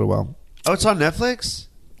on there for a little while. Oh, it's on Netflix?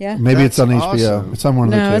 Yeah, maybe it's on HBO. Awesome. It's on one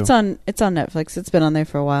of the two. It's on Netflix. It's been on there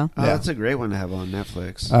for a while. Oh, that's a great one to have on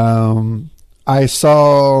Netflix. I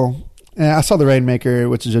saw The Rainmaker,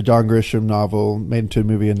 which is a John Grisham novel made into a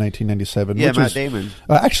movie in 1997. Yeah, Matt Damon.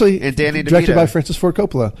 Actually, and Danny DeVito. Directed by Francis Ford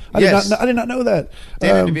Coppola. I did not know that.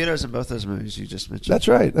 Danny DeVito's in both those movies you just mentioned. That's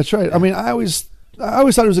right. I mean, I always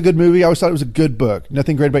thought it was a good movie. I always thought it was a good book.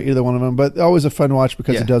 Nothing great about either one of them, but always a fun watch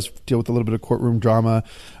because it does deal with a little bit of courtroom drama.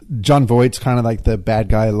 John Voight's kind of like the bad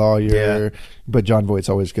guy lawyer, but John Voight's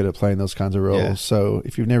always good at playing those kinds of roles. Yeah. So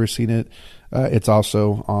if you've never seen it, it's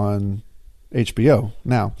also on HBO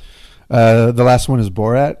now. The last one is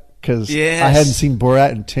Borat, because I hadn't seen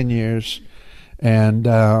Borat in 10 years. And,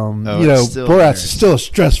 Borat's still a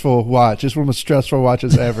stressful watch. It's one of the most stressful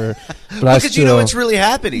watches ever. But Because it's really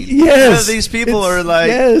happening. Yes. These people are like...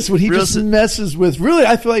 Yes, when he just messes with, really,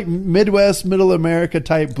 I feel like Midwest, Middle America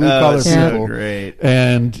type blue-collar people. So great.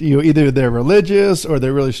 And, either they're religious or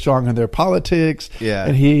they're really strong in their politics. Yeah.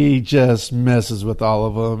 And he just messes with all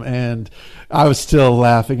of them. And I was still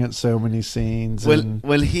laughing at so many scenes. When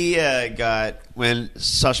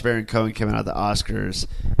Sacha Baron Cohen came out of the Oscars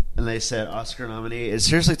and they said Oscar nominee, it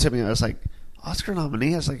seriously took me, I was like, Oscar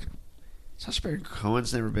nominee? I was like, Sacha Baron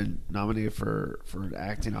Cohen's never been nominated for an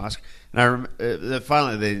acting Oscar. And I remember,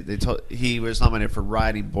 finally they told he was nominated for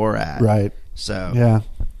writing Borat. Right. So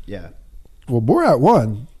yeah. Well, Borat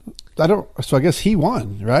won. So I guess he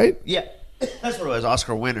won, right? Yeah, that's what it was.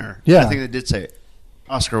 Oscar winner. Yeah, I think they did say it.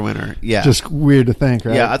 Oscar winner. Yeah. Just weird to think,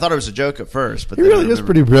 right? Yeah, I thought it was a joke at first, but he really is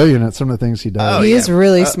pretty brilliant at some of the things he does. He is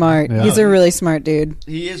really smart. Yeah. He's a really smart dude.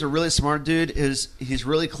 He is a really smart dude. He's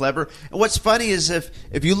really clever. And what's funny is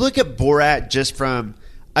if you look at Borat just from,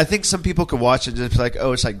 I think some people could watch it and just be like,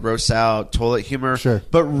 oh, it's like gross out toilet humor. Sure.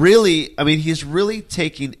 But really, I mean, he's really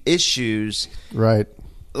taking issues, right,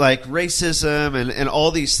 like racism and all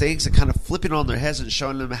these things, and kind of flipping on their heads and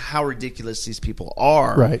showing them how ridiculous these people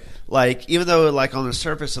are. Right. Like, even though like on the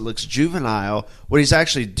surface it looks juvenile, what he's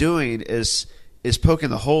actually doing is poking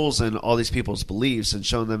the holes in all these people's beliefs and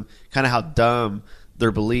showing them kind of how dumb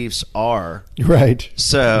their beliefs are. Right.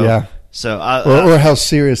 So yeah. So or how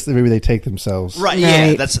serious maybe they take themselves. Right.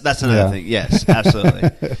 Yeah. That's another thing. Yes.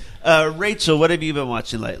 Absolutely. Rachel, what have you been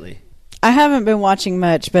watching lately? I haven't been watching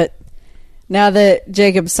much, but now that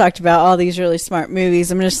Jacob's talked about all these really smart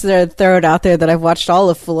movies, I'm just going to throw it out there that I've watched all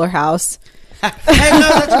of Fuller House. Hey, no,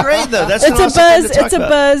 that's great though. That's it's a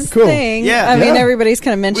buzz thing. Yeah, I mean, everybody's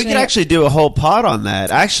kind of mentioning. We could actually do a whole pod on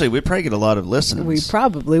that. Actually, we'd probably get a lot of listeners. We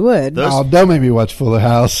probably would. Don't make me watch Fuller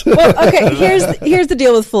House. Well, okay. Here's the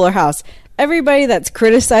deal with Fuller House. Everybody that's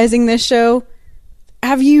criticizing this show,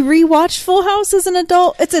 have you rewatched Full House as an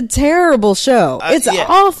adult? It's a terrible show. It's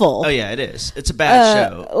awful. Oh yeah, it is. It's a bad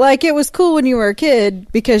show. Like, it was cool when you were a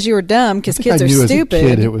kid because you were dumb because kids are stupid.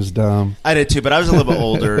 As a kid, it was dumb. I did too, but I was a little bit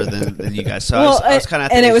older than you guys. So I was kind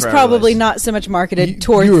of. And it was probably not so much marketed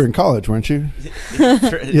towards. You were in college, weren't you?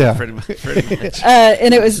 Yeah, pretty much.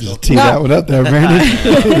 And it was just tee that one up there, Brandon.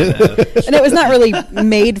 And it was not really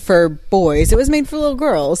made for boys. It was made for little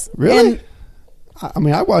girls. Really? I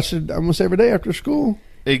mean, I watched it almost every day after school.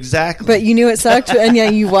 Exactly. But you knew it sucked, and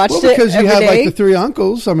you watched it because every you have day? like the three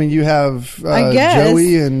uncles. I mean, you have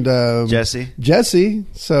Joey and Jesse.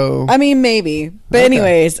 So I mean, maybe. But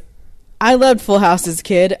anyways, I loved Full House as a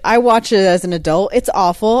kid. I watch it as an adult. It's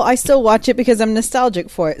awful. I still watch it because I'm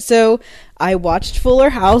nostalgic for it. So I watched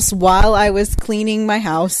Fuller House while I was cleaning my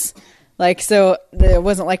house. Like, so I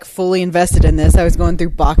wasn't like fully invested in this. I was going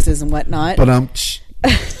through boxes and whatnot. But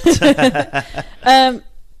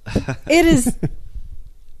it is.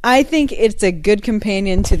 I think it's a good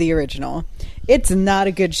companion to the original. It's not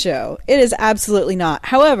a good show. It is absolutely not.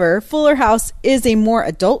 However, Fuller House is a more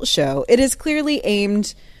adult show. It is clearly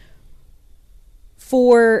aimed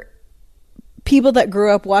for people that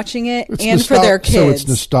grew up watching it and for their kids. So it's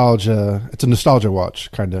nostalgia. It's a nostalgia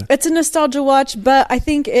watch, kind of. It's a nostalgia watch, but I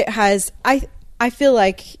think it has. I I feel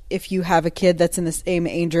like if you have a kid that's in the same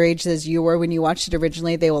age as you were when you watched it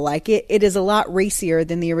originally, they will like it. It is a lot racier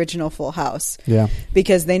than the original Full House. Yeah.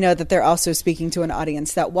 Because they know that they're also speaking to an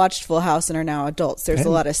audience that watched Full House and are now adults. There's a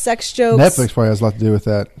lot of sex jokes. Netflix probably has a lot to do with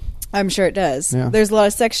that. I'm sure it does. Yeah. There's a lot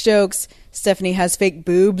of sex jokes. Stephanie has fake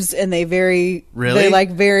boobs, and they're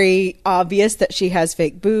like very obvious that she has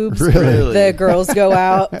fake boobs. Really? The girls go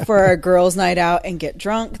out for a girls' night out and get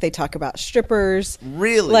drunk. They talk about strippers.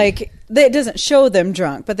 Really? Like, it doesn't show them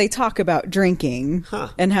drunk, but they talk about drinking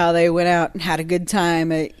and how they went out and had a good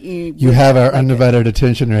time. You have our undivided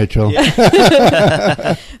attention, Rachel.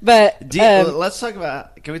 Yeah. But let's talk about.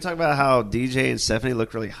 Can we talk about how DJ and Stephanie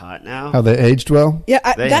look really hot now? How they aged well? Yeah,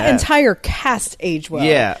 that entire cast aged well.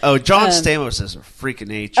 Yeah. Oh, John Stamos is a freaking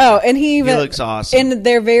nature. Oh, and he looks awesome. And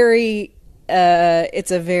they're very.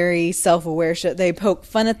 It's a very self-aware show. They poke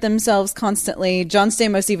fun at themselves constantly. John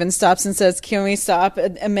Stamos even stops and says, "Can we stop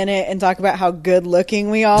a minute and talk about how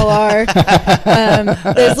good-looking we all are?"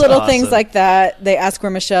 There's little things like that. They ask where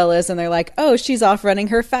Michelle is, and they're like, "Oh, she's off running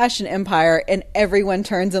her fashion empire," and everyone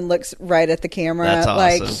turns and looks right at the camera. That's awesome.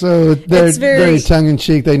 Like, So they're very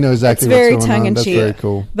tongue-in-cheek. They know exactly what's going on. That's very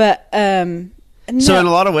cool. But so in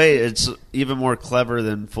a lot of ways, it's even more clever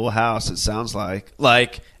than Full House. It sounds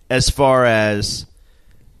like as far as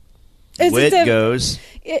wit goes,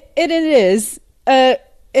 it is.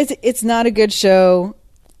 It's not a good show.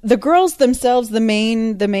 The girls themselves, the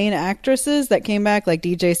main actresses that came back, like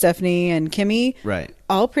DJ, Stephanie, and Kimmy, right?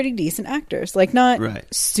 All pretty decent actors. Like, not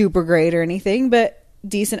super great or anything, but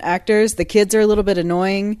decent actors. The kids are a little bit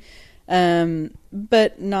annoying,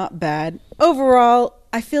 but not bad overall.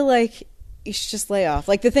 I feel like you should just lay off.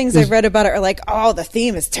 Like, the things I've read about it are like, oh, the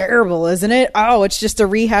theme is terrible, isn't it? Oh, it's just a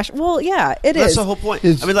rehash. Well, yeah, it is. That's the whole point.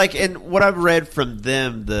 I mean, like, and what I've read from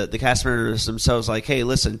them, the cast members themselves, like, hey,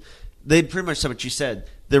 listen, they pretty much said what you said.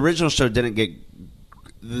 The original show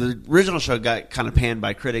got kind of panned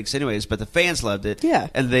by critics anyways, but the fans loved it. Yeah.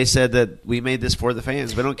 And they said that we made this for the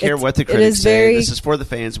fans. We don't care what the critics say. This is for the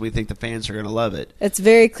fans. We think the fans are going to love it. It's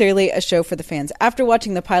very clearly a show for the fans. After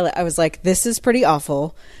watching the pilot, I was like, this is pretty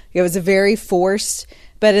awful. It was a very forced,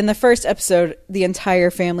 but in the first episode, the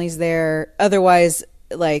entire family's there. Otherwise,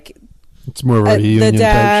 like, it's more of a reunion the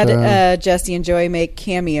dad, type show. Jesse and Joey make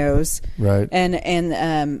cameos, right?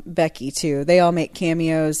 And Becky too. They all make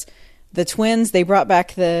cameos. The twins, they brought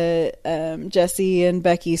back the Jesse and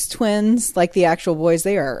Becky's twins, like the actual boys.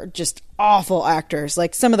 They are just awful actors,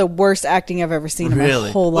 like some of the worst acting I've ever seen in my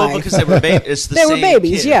whole life. Well, because they were babies. They were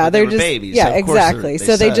babies, kid, yeah. They're just babies. Yeah, so exactly.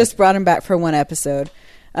 So they just brought them back for one episode.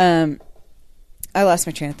 I lost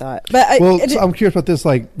my train of thought, but I'm curious about this.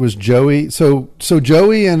 Like, was Joey? So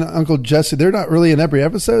Joey and Uncle Jesse, they're not really in every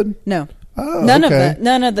episode. No. Oh, none of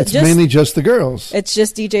them. It's mainly just the girls. It's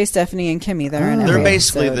just DJ, Stephanie, and Kimmy that are in every They're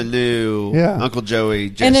basically episode. the new Uncle Joey,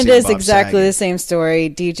 Jesse, and it is Bob exactly Saget. the same story.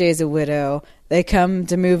 DJ's a widow. They come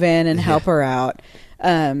to move in and help her out.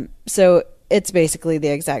 So it's basically the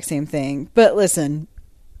exact same thing. But listen,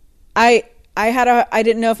 I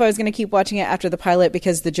didn't know if I was going to keep watching it after the pilot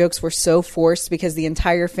because the jokes were so forced because the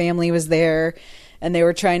entire family was there. And they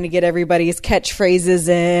were trying to get everybody's catchphrases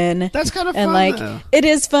in. That's kind of and fun, like though. It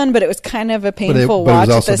is fun, but it was kind of a painful but it watch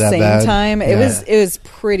was at the same bad. time. Yeah. It was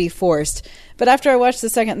pretty forced. But after I watched the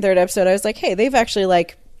second and third episode, I was like, hey, they've actually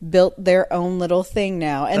like built their own little thing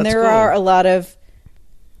now. And That's there cool. are a lot of,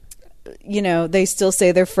 they still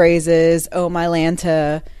say their phrases. Oh, my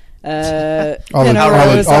Lanta. all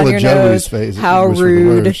the Joey's phases. How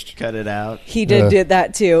rude. Cut it out. He did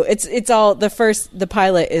that too. It's all the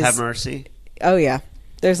pilot is Have mercy. Oh yeah,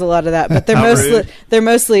 there's a lot of that, but How they're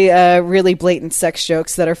mostly really blatant sex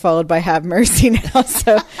jokes that are followed by "Have mercy" now,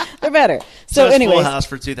 so they're better. So it's anyways, Full House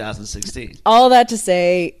for 2016. All that to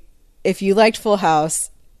say, if you liked Full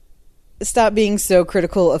House, stop being so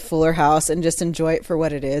critical of Fuller House and just enjoy it for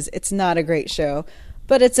what it is. It's not a great show,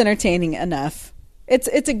 but it's entertaining enough.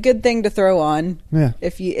 It's a good thing to throw on. Yeah.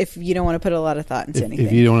 If you don't want to put a lot of thought into anything.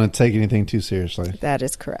 If you don't want to take anything too seriously. That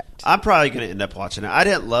is correct. I'm probably going to end up watching it. I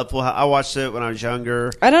didn't love Full House. I watched it when I was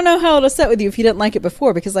younger. I don't know how it'll set with you if you didn't like it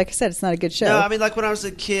before, because like I said, it's not a good show. No, I mean, like when I was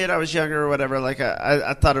a kid, I was younger or whatever. Like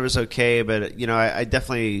I thought it was okay, but I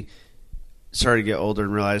definitely started to get older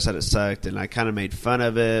and realized that it sucked, and I kind of made fun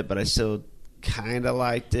of it, but I still kind of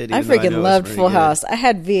liked it. I freaking loved Full House. I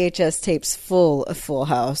had VHS tapes full of Full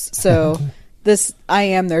House, so I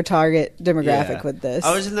am their target demographic with this.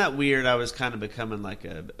 I was in that weird. I was kind of becoming like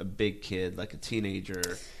a big kid, like a teenager,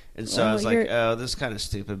 and so I was like, "Oh, this is kind of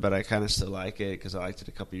stupid," but I kind of still like it because I liked it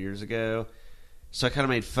a couple years ago. So I kind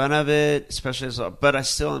of made fun of it, especially but I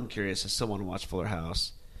still am curious. I still want to watch Fuller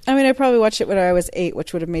House. I mean, I probably watched it when I was 8,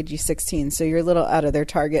 which would have made you 16. So you're a little out of their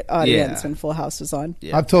target audience when Full House was on.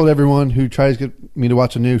 Yeah. I've told everyone who tries to get me to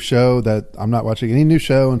watch a new show that I'm not watching any new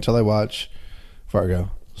show until I watch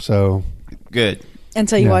Fargo. So good.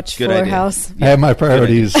 Until you watch Fuller House. I have my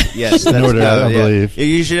priorities in order, I believe.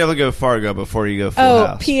 You should never go Fargo before you go Full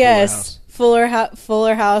House. P.S. Fuller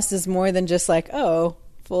House is more than just like,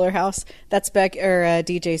 Fuller House. That's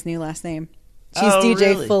DJ's new last name. She's DJ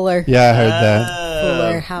really? Fuller. Yeah, I heard that.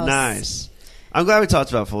 Fuller House. Nice. I'm glad we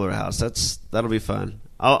talked about Fuller House. That'll be fun.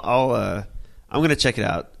 I'm going to check it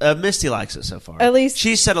out. Misty likes it so far. At least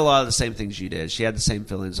she said a lot of the same things you did. She had the same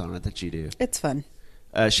feelings on it that you do. It's fun.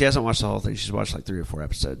 She hasn't watched the whole thing. She's watched like 3 or 4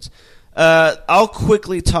 episodes. I'll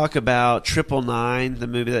quickly talk about 999, the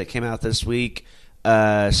movie that came out this week,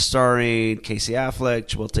 starring Casey Affleck,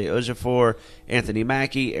 Chiwetel Ejiofor, Anthony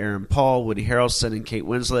Mackie, Aaron Paul, Woody Harrelson, and Kate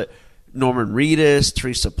Winslet. Norman Reedus,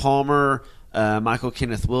 Teresa Palmer, Michael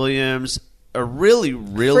Kenneth Williams. A really,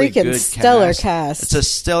 really freaking good stellar cast. It's a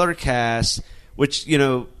stellar cast, which,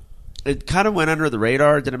 it kind of went under the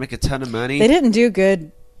radar. Didn't make a ton of money. They didn't do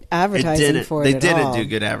good advertising for it. They didn't do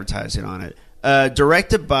good advertising on it.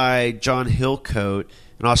 Directed by John Hillcoat,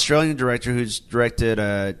 an Australian director who's directed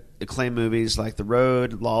acclaimed movies like The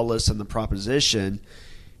Road, Lawless, and The Proposition.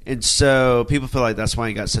 And so people feel like that's why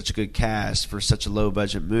he got such a good cast for such a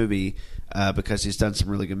low-budget movie, because he's done some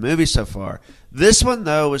really good movies so far. This one,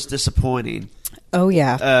 though, was disappointing. Oh,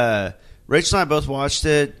 yeah. Rachel and I both watched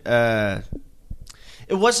it.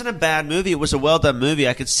 It wasn't a bad movie. It was a well-done movie.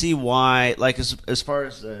 I could see why, like, as far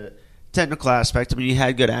as the technical aspect, I mean, you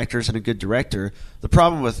had good actors and a good director. The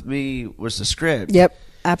problem with me was the script. Yep,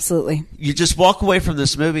 absolutely. You just walk away from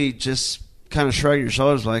this movie, just kind of shrug your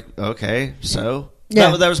shoulders like, okay, so...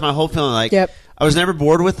 Yeah. That was my whole feeling. Like, yep. I was never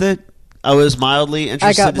bored with it. I was mildly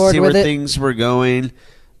interested to see where things were going.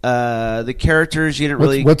 The characters, you didn't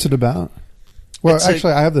really... What's it about? Well,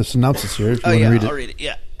 actually, I have the synopsis here if you want to read it. I'll read it.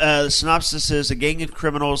 Yeah. The synopsis is, a gang of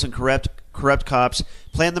criminals and corrupt cops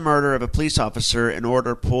plan the murder of a police officer in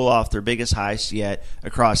order to pull off their biggest heist yet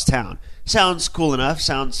across town. Sounds cool enough.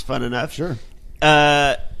 Sounds fun enough. Sure.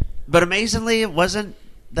 But amazingly, it wasn't...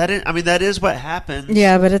 That is what happens.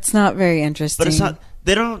 Yeah, but it's not very interesting. But it's not.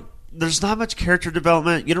 There's not much character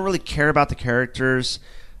development. You don't really care about the characters.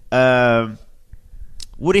 Woody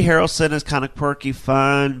Harrelson is kind of quirky,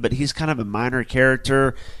 fun, but he's kind of a minor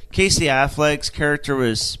character. Casey Affleck's character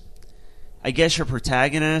was, I guess, your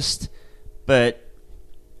protagonist, but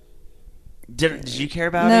did you care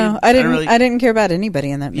about him? No, I didn't. I didn't care about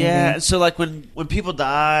anybody in that movie. Yeah, so like when people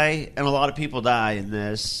die, and a lot of people die in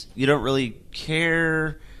this, you don't really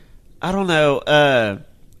care. I don't know.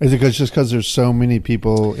 Is it just because there's so many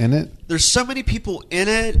people in it? There's so many people in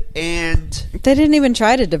it, and they didn't even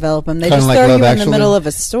try to develop them. They kinda just like throw Love you Actually? In the middle of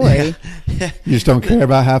a story. Yeah. You just don't care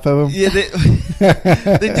about half of them? Yeah,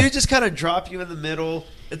 they do just kind of drop you in the middle.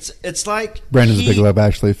 It's like Brandon's a big Love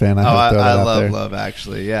Actually fan. I love Love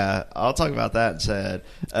Actually. Yeah, I'll talk about that instead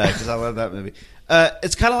because I love that movie.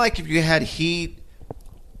 It's kind of like if you had Heat,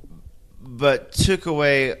 but took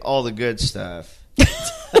away all the good stuff.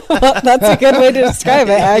 That's a good way to describe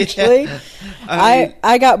it, actually. Yeah.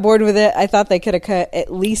 I got bored with it. I thought they could have cut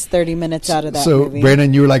at least 30 minutes out of that movie. So,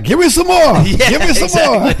 Brandon, you were like, give me some more! Yeah, give me some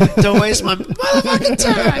more! Don't waste my motherfucking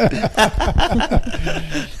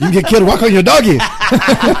time! You get killed, walk on your doggy!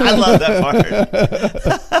 I love that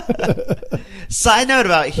part. Side note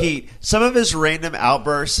about Heat. Some of his random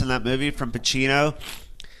outbursts in that movie from Pacino...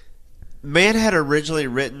 Man had originally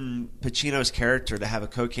written Pacino's character to have a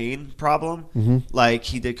cocaine problem, like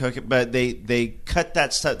he did cocaine, but they cut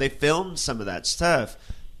that stuff. They filmed some of that stuff,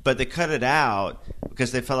 but they cut it out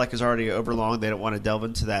because they felt like it was already overlong. They didn't want to delve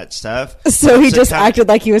into that stuff. So he just acted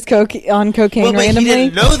like he was on cocaine randomly? He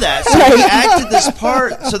didn't know that, so he acted this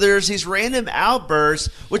part. So there's these random outbursts,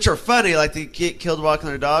 which are funny, like they get killed walking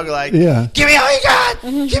their dog, like, give me all you got!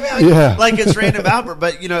 Give me all you got! Like it's random outburst,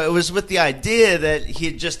 but it was with the idea that he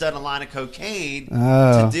had just done a line of cocaine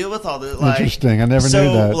to deal with all this. Like, interesting, I never knew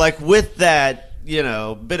that. So, like, with that,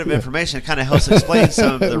 bit of information, it kind of helps explain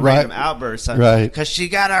some of the random outbursts. Right. Because she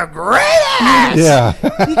got a great ass! Yeah.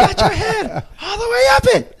 You got your head all the way up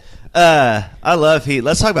it! I love Heat.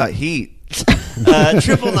 Let's talk about Heat.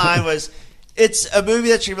 999 it's a movie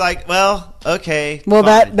that you're like, well, okay. Well,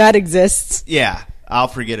 that exists. Yeah. I'll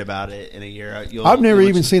forget about it in a year. I've never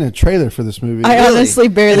even seen a trailer for this movie. I honestly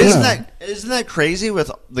barely. Isn't that crazy with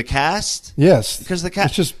the cast? Yes, because the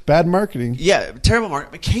cast. It's just bad marketing. Yeah, terrible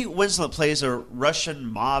marketing. Kate Winslet plays a Russian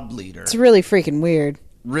mob leader. It's really freaking weird.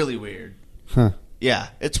 Really weird. Huh. Yeah,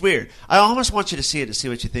 it's weird. I almost want you to see it to see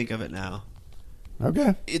what you think of it now.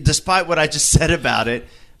 Okay. Despite what I just said about it,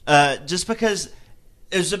 just because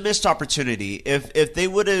It was a missed opportunity. If they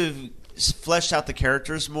would have fleshed out the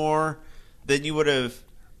characters more, then you would have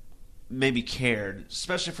maybe cared,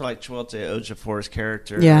 especially for like Chiwetel Ejiofor's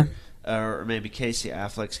character. Yeah. Or maybe Casey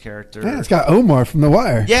Affleck's character. Yeah, it's got Omar from The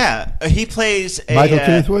Wire. Yeah, he plays a Michael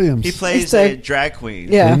Kenneth Williams. He plays a drag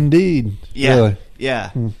queen. Yeah, indeed. Yeah, really. yeah.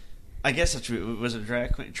 I guess it's was it a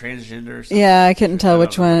drag queen, transgender? Or something? Yeah, I couldn't tell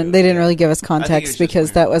which one. They didn't really give us context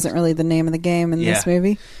because that wasn't really the name of the game in this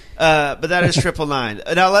movie. But that is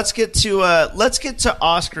 999. Now let's get to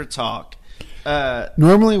Oscar talk.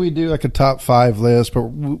 Normally we do like a top 5 list, but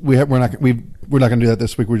we're not going to do that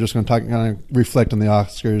this week. We're just going to kind of reflect on the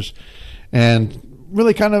Oscars and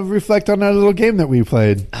really kind of reflect on that little game that we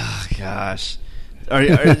played. Oh gosh.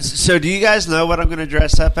 So do you guys know what I'm going to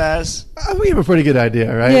dress up as? We have a pretty good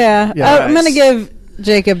idea, right? Yeah. I'm going to give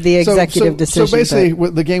Jacob the executive decision. So basically,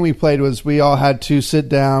 what the game we played was we all had to sit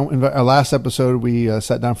down. In our last episode, we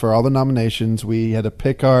sat down for all the nominations. We had to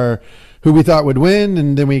pick who we thought would win,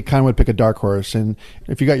 and then we kind of would pick a dark horse. And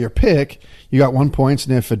if you got your pick, you got 1 point,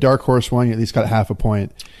 and if a dark horse won, you at least got half a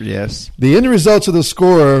point. Yes. The end results of the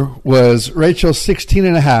score was Rachael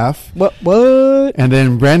 16.5. What? And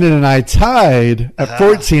then Brandon and I tied at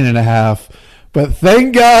 14.5. But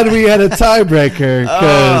thank God we had a tiebreaker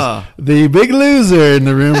because the big loser in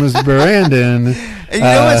the room was Brandon. And you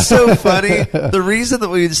know what's so funny? The reason that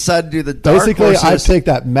we decided to do the dark basically, horses, I picked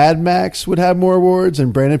that Mad Max would have more awards,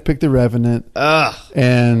 and Brandon picked The Revenant.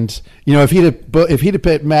 And you know, if he'd have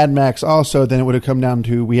picked Mad Max also, then it would have come down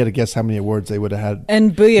to we had to guess how many awards they would have had.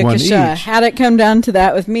 And booyakasha, had it come down to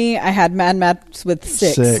that with me, I had Mad Max with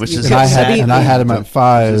 6. Which is I had him at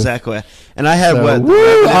 5. Exactly. And I had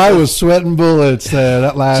I was sweating bullets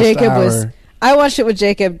that last hour. I watched it with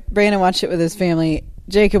Jacob. Brandon watched it with his family.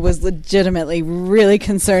 Jacob was legitimately really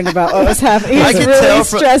concerned about what was happening. He was really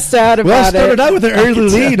stressed out about it. Well, I started out with an early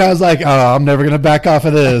lead. I was like, oh, I'm never going to back off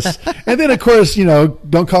of this. And then, of course,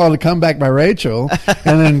 don't call it a comeback by Rachael.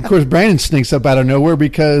 And then, of course, Brandon sneaks up out of nowhere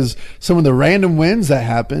because some of the random wins that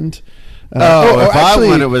happened. If I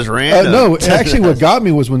won, it was random. No, actually what got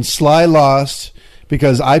me was when Sly lost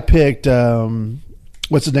because I picked...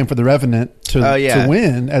 what's his name for The Revenant to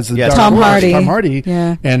win as the dark Tom horse, Hardy. Tom Hardy,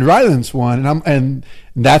 and Rylance won, and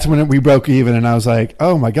that's when we broke even, and I was like,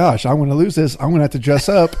 oh my gosh, I'm going to lose this. I'm going to have to dress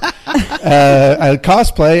up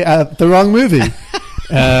cosplay at the wrong movie.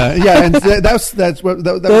 And that's what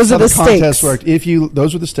those how are the contest stakes. worked.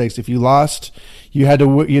 Those were the stakes. If you lost, you had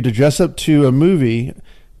to dress up to a movie.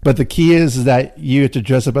 But the key is that you have to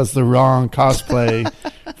dress up as the wrong cosplay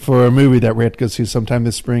for a movie that we have to go see sometime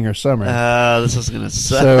this spring or summer. This is going to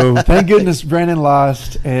suck. So thank goodness Brandon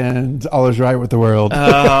lost and all is right with the world. On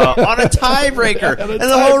a tiebreaker. And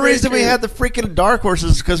the whole reason we had the freaking dark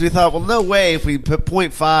horses is because we thought, well, no way if we put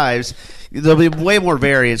 0.5s, there'll be way more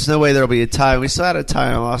variance. No way there'll be a tie. We still had a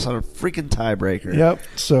tie and lost on a freaking tiebreaker. Yep.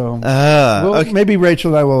 So okay. maybe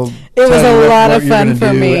Rachael and I will. It was a lot of fun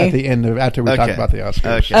for me at the end after we talk about the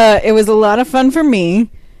Oscars. Okay. It was a lot of fun for me.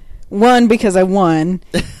 One, because I won,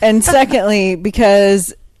 and secondly,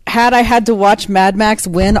 because had I had to watch Mad Max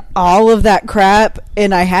win all of that crap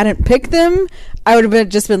and I hadn't picked them, I would have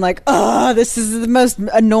just been like, oh, this is the most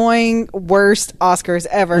annoying, worst Oscars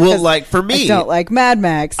ever. Well, like for me, I don't like Mad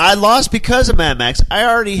Max. I lost because of Mad Max. I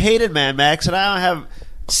already hated Mad Max, and I don't have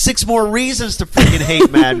 6 more reasons to freaking hate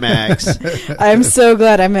Mad Max. I'm so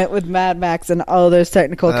glad I met with Mad Max in all of those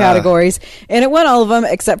technical categories. And it won all of them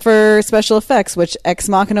except for special effects, which Ex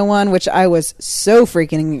Machina won, which I was so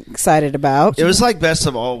freaking excited about. It was like best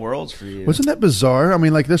of all worlds for you. Wasn't that bizarre? I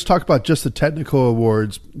mean, like, let's talk about just the technical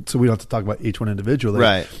awards so we don't have to talk about each one individually.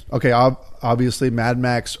 Right. Okay, obviously Mad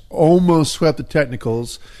Max almost swept the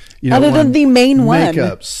technicals. Other than the main one.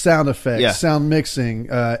 Makeup, sound effects, sound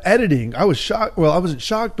mixing, editing. I was shocked. Well, I wasn't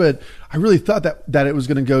shocked, but I really thought that it was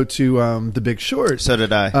going to go to The Big Short. So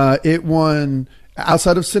did I. It won,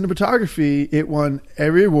 outside of cinematography, it won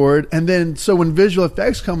every award. And then, so when visual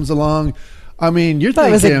effects comes along, I mean, you're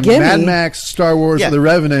thinking Mad Max, Star Wars, or The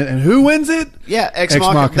Revenant, and who wins it? Yeah, Ex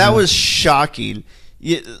Machina. That was shocking.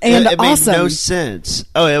 And it made awesome. no sense.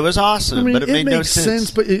 Oh, it was awesome, I mean, but it made no sense.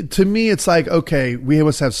 But to me, it's like, okay, we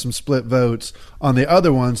must have some split votes on the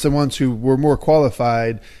other ones, the ones who were more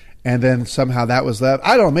qualified, and then somehow that was left.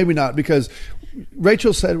 I don't know, maybe not, because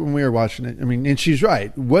Rachael said when we were watching it, I mean, and she's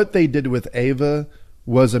right, what they did with Ava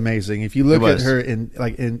was amazing. If you look at her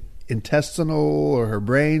in intestinal or her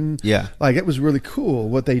brain, like, it was really cool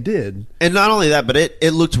what they did. And not only that, but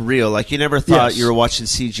it looked real. Like, you never thought you were watching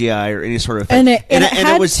CGI or any sort of and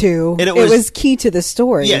it was key to the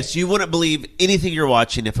story. Yes, you wouldn't believe anything you're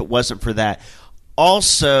watching if it wasn't for that.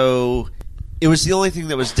 Also, it was the only thing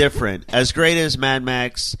that was different. As great as Mad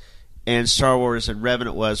Max and Star Wars and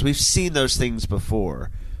Revenant was, we've seen those things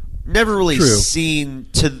before. Never really seen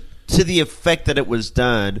to the effect that it was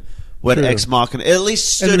done what Ex Machina at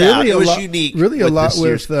least stood out. It was unique. Really, a lot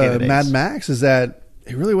with Mad Max is that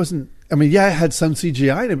it really wasn't. I mean, yeah, it had some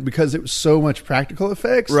CGI in it because it was so much practical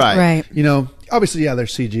effects. Right. You know, obviously, yeah,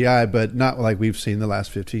 there's CGI, but not like we've seen the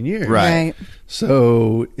last 15 years. Right.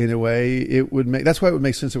 So, in a way, it would make. That's why it would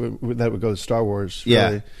make sense that it would go to Star Wars.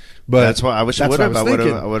 Really. Yeah. But that's why I wish I would have.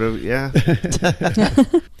 I would have. Yeah.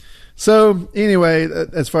 So, anyway,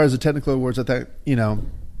 as far as the technical awards, I think, you know,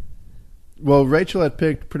 well, Rachel had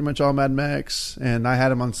picked pretty much all Mad Max, and I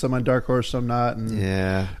had him on some on Dark Horse, some not. And,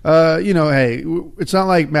 you know, hey, it's not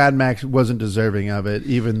like Mad Max wasn't deserving of it,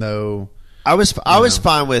 even though I was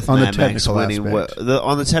fine with Mad Max winning.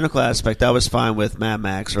 On the technical aspect, I was fine with Mad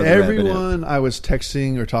Max. Or everyone I was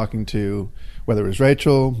texting or talking to, whether it was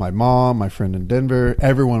Rachel, my mom, my friend in Denver,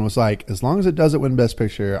 everyone was like, as long as it doesn't win Best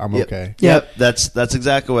Picture, I'm okay. Yep, that's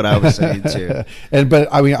exactly what I was saying too. But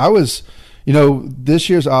I mean, I was. You know, this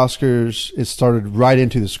year's Oscars, it started right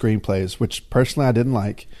into the screenplays, which personally I didn't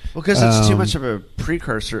like. Well, because it's too much of a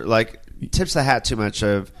precursor. Like, tips the hat too much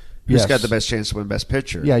of who's got the best chance to win Best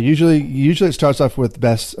Picture. Yeah, usually it starts off with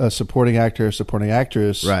Best Supporting Actor, Supporting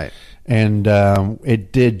Actress. Right. And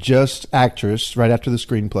it did just Actress right after the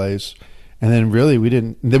screenplays. And then really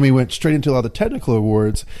then we went straight into all the technical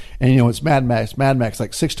awards, and you know, it's Mad Max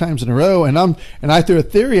like 6 times in a row. And I threw a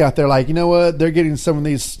theory out there, like, you know what, they're getting some of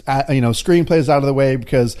these screenplays out of the way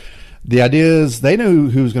because the idea is they know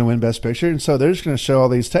who's going to win Best Picture, and so they're just going to show all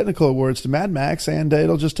these technical awards to Mad Max, and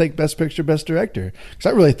it'll just take Best Picture, Best Director.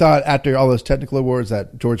 Because I really thought after all those technical awards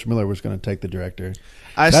that George Miller was going to take the director.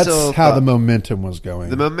 That's how the momentum was going.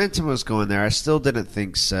 The momentum was going there. I still didn't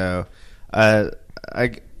think so.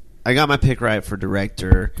 I got my pick right for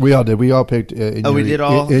director. We all did. We all picked. We did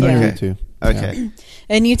all? In Okay. you two. Okay. Yeah.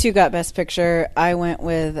 And you two got Best Picture. I went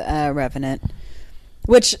with Revenant,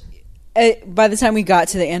 which by the time we got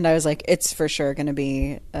to the end, I was like, it's for sure going to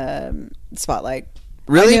be Spotlight.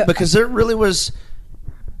 Really? Because there really was...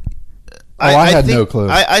 I had no clue.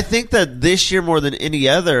 I think that this year more than any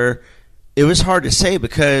other, it was hard to say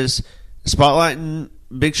because Spotlight and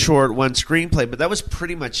Big Short won screenplay, but that was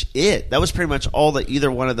pretty much it. That was pretty much all that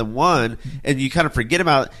either one of them won, and you kind of forget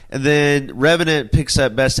about it. And then Revenant picks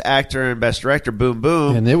up Best Actor and Best Director, boom,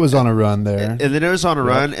 boom. And it was on a run there. And then it was on a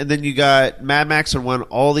run, and then you got Mad Max and won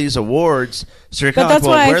all these awards. So you're but kind that's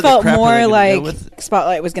of like, well, why I felt more like with?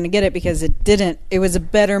 Spotlight was going to get it because it didn't. It was a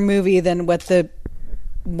better movie than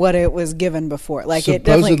what it was given before. Like,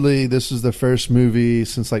 supposedly, this is the first movie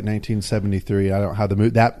since like 1973. I don't have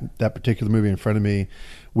that particular movie in front of me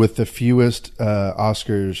with the fewest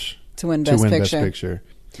Oscars to win Best Picture.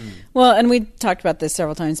 Well, and we talked about this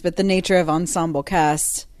several times, but the nature of ensemble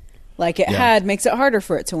cast, like it makes it harder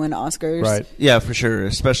for it to win Oscars. Right? Yeah, for sure,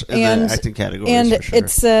 especially in the acting categories. And for sure.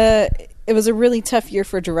 it was a really tough year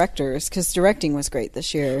for directors because directing was great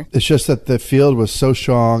this year. It's just that the field was so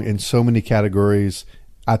strong in so many categories.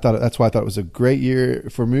 That's why I thought it was a great year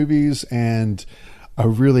for movies and a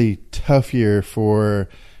really tough year for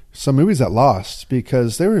some movies that lost,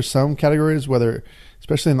 because there were some categories,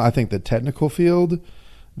 especially in I think the technical field,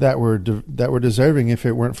 that were deserving if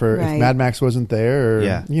it weren't for if Mad Max wasn't there.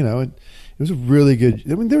 Or, you know, it was a really good.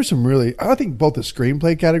 I mean, there were some really. I think both the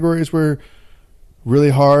screenplay categories were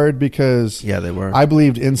really hard because they were. I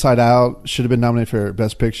believed Inside Out should have been nominated for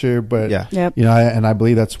Best Picture, but you know, and I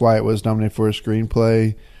believe that's why it was nominated for a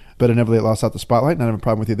screenplay, but inevitably it lost out the spotlight. And I have a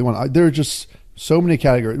problem with either one. There were just so many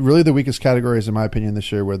categories. Really, the weakest categories, in my opinion,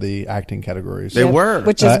 this year were the acting categories. They were,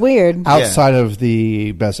 which is weird. Outside of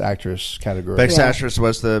the Best Actress category, Best Actress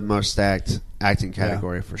was the most stacked acting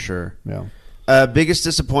category for sure. Yeah. Biggest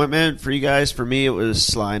disappointment for you guys? For me, it was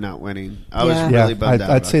Sly not winning. I was really bummed out.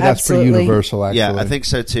 I'd say that's pretty universal, actually. Yeah, I think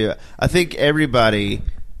so too. I think everybody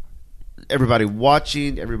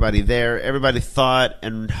watching, everybody there, everybody thought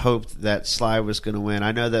and hoped that Sly was going to win.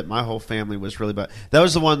 I know that my whole family was really bummed. That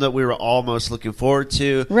was the one that we were all most looking forward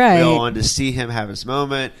to. Right. We all wanted to see him have his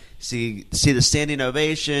moment. See the standing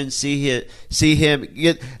ovation. See him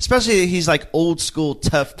get. Especially he's like old school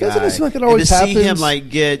tough guy. Doesn't it seem like it always happens? happens? See him like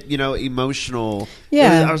get emotional.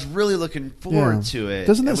 Yeah, I was really looking forward to it.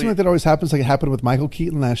 Doesn't that seem like that always happens? Like it happened with Michael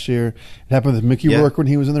Keaton last year. It happened with Mickey Rourke when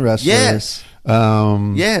he was in The Wrestler. Yes.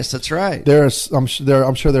 Yes, that's right. I'm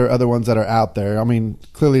sure there are other ones that are out there. I mean,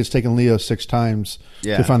 clearly it's taken Leo 6 times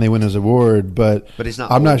to finally win his award, but he's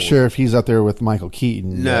not. I'm not sure if he's up there with Michael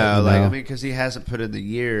Keaton. No, I mean, because he hasn't put in the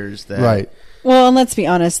years that. Right. Well, and let's be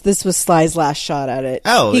honest, this was Sly's last shot at it.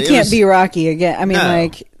 Oh, he can't be Rocky again. I mean,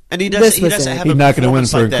 and he doesn't have. He's not going to win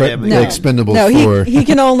for like the Expendables 4. He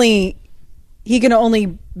can only he can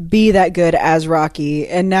only be that good as Rocky.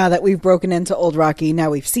 And now that we've broken into old Rocky,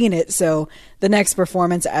 now we've seen it. So the next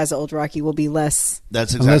performance as old Rocky will be less.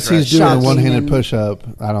 That's exactly unless right. he's doing Shocking a one-handed and- push-up.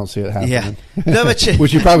 I don't see it happening. Yeah. No, but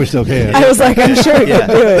Which you probably still can. I was like, I'm sure he yeah,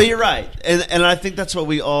 could do it. but you're right, and I think that's what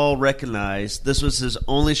we all recognize. This was his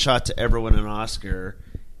only shot to ever win an Oscar,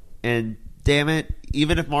 and damn it,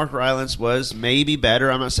 even if Mark Rylance was maybe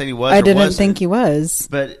better, I'm not saying he was. I or didn't wasn't, think he was.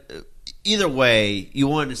 but either way, you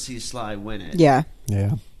wanted to see Sly win it. Yeah.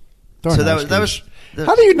 Yeah. So that was.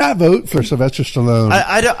 How do you not vote for Sylvester Stallone?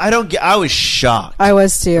 I don't get. I was shocked. I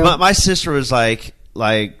was too. My sister was like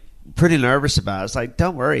pretty nervous about it. It's like,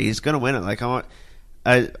 don't worry, he's going to win it. Like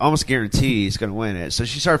I almost guarantee he's going to win it. So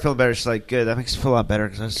she started feeling better. She's like, good, that makes me feel a lot better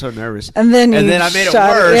because I was so nervous. And then I made it shot-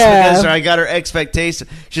 worse yeah. because I got her expectation.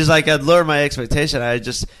 She's like, I'd lower my expectation. I had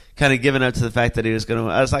just kind of given up to the fact that he was going to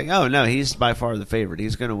win. I was like, oh no, he's by far the favorite.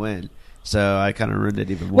 He's going to win. So I kind of ruined it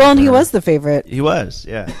even more. Well, and for he her. was the favorite. He was,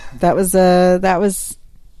 yeah. That was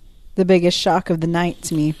the biggest shock of the night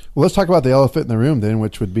to me. Well, let's talk about the elephant in the room then,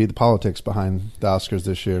 which would be the politics behind the Oscars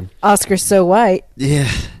this year. Oscar's so white.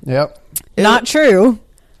 Yeah. Yep. Not true.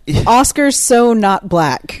 Oscar's so not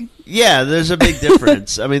black. Yeah, there's a big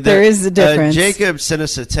difference. I mean, There is a difference. Jacob sent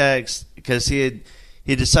us a text because he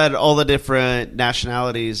decided all the different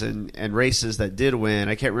nationalities and races that did win.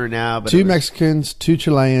 I can't remember now, but 2 Mexicans, 2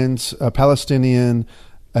 Chileans, a Palestinian,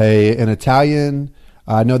 an Italian.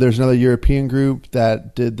 I know there's another European group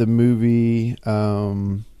that did the movie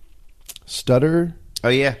Stutter. Oh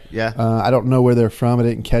yeah. I don't know where they're from. I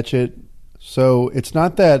didn't catch it. So it's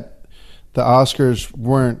not that the Oscars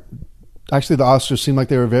weren't. Actually, the Oscars seemed like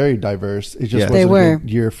they were very diverse. It just Yeah. wasn't They were. a good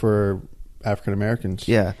year for African Americans.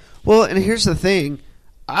 Yeah. Well, and here's the thing: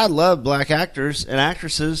 I love black actors and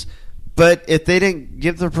actresses, but if they didn't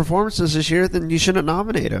give their performances this year, then you shouldn't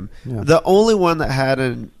nominate them. Yeah. The only one that had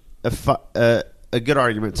a good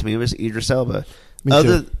argument to me was Idris Elba. Me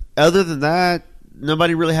too. Other than that,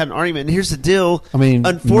 nobody really had an argument. And here's the deal: I mean,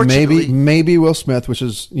 unfortunately, maybe Will Smith, which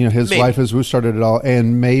is his Maybe. wife is who started it all,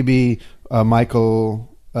 and maybe Michael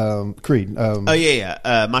Creed.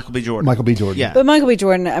 Michael B. Jordan. Michael B. Jordan. Yeah. But Michael B.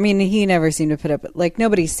 Jordan, I mean, he never seemed to put up. Like,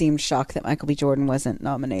 nobody seemed shocked that Michael B. Jordan wasn't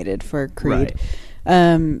nominated for Creed.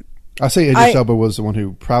 Right. I say Idris Elba was the one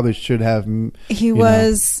who probably should have. He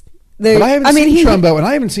was. There, But I haven't seen he, Trumbo, and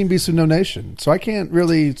I haven't seen Beast of No Nation, so I can't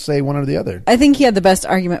really say one or the other. I think he had the best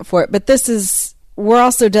argument for it. But we're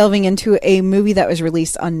also delving into a movie that was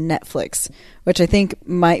released on Netflix, which I think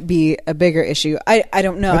might be a bigger issue. I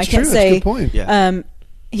don't know. That's I can't true. say. That's a good point. Yeah.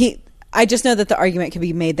 I just know that the argument could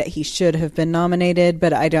be made that he should have been nominated,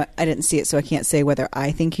 but I didn't see it, so I can't say whether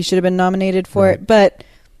I think he should have been nominated for it. But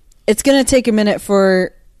it's going to take a minute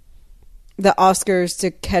for the Oscars to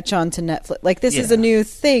catch on to Netflix. Like, this is a new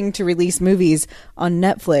thing to release movies on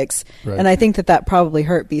Netflix, Right. and I think that probably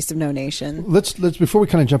hurt Beast of No Nation. Let's before we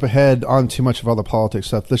kind of jump ahead on too much of all the politics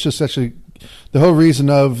stuff. Let's just actually the whole reason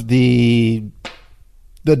of the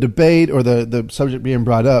debate or the subject being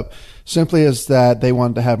brought up simply is that they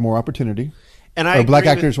want to have more opportunity. And Black agree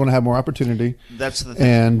with- actors want to have more opportunity. That's the thing.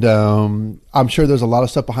 And I'm sure there's a lot of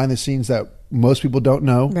stuff behind the scenes that most people don't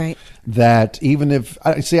know. Right. That even if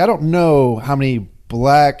I don't know how many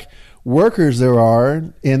black workers there are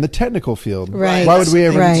in the technical field. Right. Why would we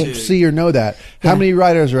ever Right. see or know that? How many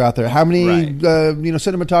writers are out there? How many Right.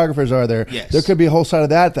 cinematographers are there? Yes. There could be a whole side of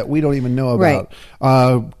that we don't even know about.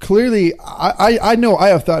 Clearly, I know I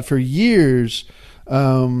have thought for years.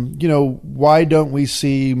 Why don't we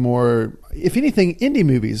see more? If anything, indie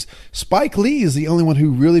movies. Spike Lee is the only one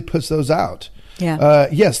who really puts those out. Yeah.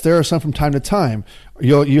 Yes, there are some from time to time.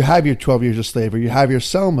 You have your 12 Years a Slave, or you have your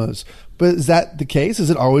Selmas. But is that the case? Is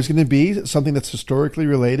it always going to be something that's historically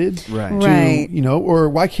related? Right. To, Right. or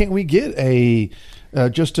why can't we get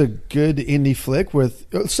just a good indie flick with,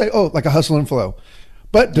 say, like a Hustle and Flow?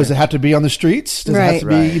 But does it have to be on the streets? Does it have to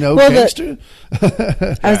be, Right. Well, gangster?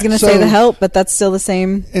 I was going to say The Help, but that's still the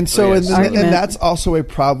same. And so, Oh, yes. and Argument. that's also a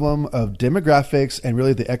problem of demographics and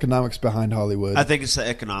really the economics behind Hollywood. I think it's the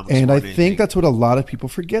economics. And more I than anything. think that's what a lot of people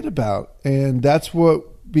forget about. And that's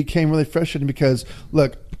what became really frustrating because,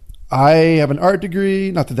 look, I have an art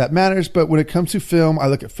degree, not that that matters, but when it comes to film, I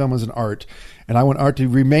look at film as an art. And I want art to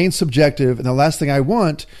remain subjective. And the last thing I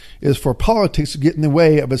want is for politics to get in the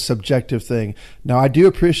way of a subjective thing. Now, I do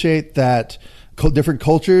appreciate that different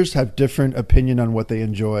cultures have different opinion on what they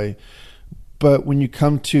enjoy. But when you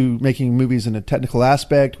come to making movies in a technical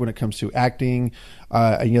aspect, when it comes to acting,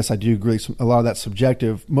 and yes, I do agree, a lot of that's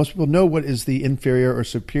subjective. Most people know what is the inferior or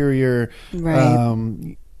superior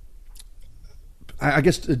Right. I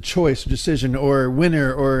guess, a choice, decision, or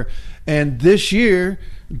winner, and this year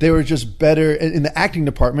they were just better in the acting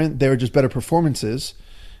department. They were just better performances.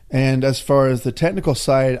 And as far as the technical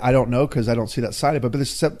side, I don't know because I don't see that side of it. But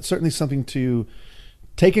it's certainly something to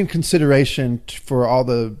take in consideration for a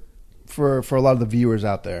lot of the viewers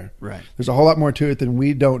out there. Right. There's a whole lot more to it than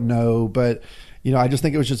we don't know. But I just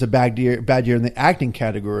think it was just a bad year in the acting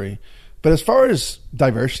category. But as far as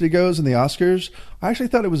diversity goes in the Oscars, I actually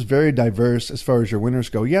thought it was very diverse as far as your winners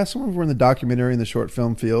go. Yeah, some of them were in the documentary and the short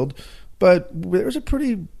film field, but there was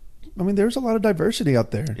a lot of diversity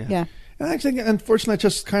out there. Yeah. And I think, unfortunately, that's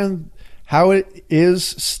just kind of how it is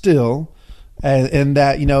still, and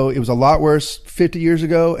that, it was a lot worse 50 years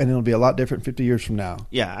ago, and it'll be a lot different 50 years from now.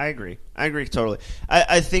 Yeah, I agree. I agree totally.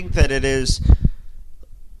 I think that it is...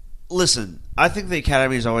 Listen, I think the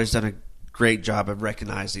Academy has always done a great job of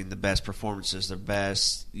recognizing the best performances, the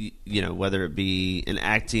best, whether it be in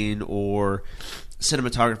acting or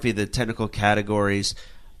cinematography, the technical categories.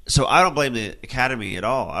 So I don't blame the Academy at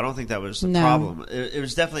all. I don't think that was the problem. It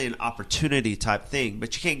was definitely an opportunity type thing,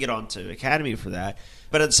 but you can't get onto Academy for that.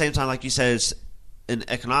 But at the same time, like you said, it's an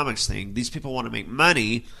economics thing. These people want to make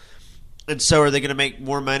money, and so are they going to make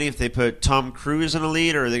more money if they put Tom Cruise in a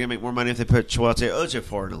lead, or are they going to make more money if they put Chiwetel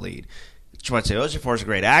Ejiofor in a lead? Chiwetel Ejiofor is a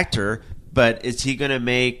great actor, but is he going to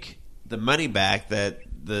make the money back that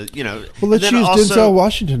the Well, let's use Denzel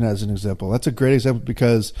Washington as an example. That's a great example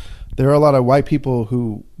because there are a lot of white people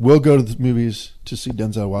who will go to the movies to see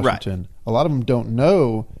Denzel Washington. Right. A lot of them don't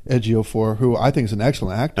know Ejiofor, who I think is an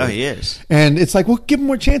excellent actor. Oh, he is. And it's like, well, give him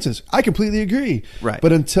more chances. I completely agree. Right.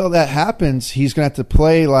 But until that happens, he's going to have to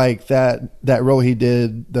play like that role he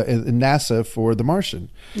did in NASA for The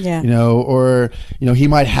Martian. Yeah. Or he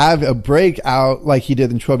might have a breakout like he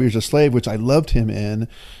did in 12 Years a Slave, which I loved him in.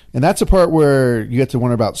 And that's a part where you get to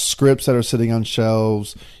wonder about scripts that are sitting on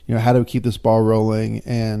shelves, how do we keep this ball rolling?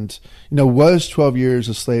 And, was 12 Years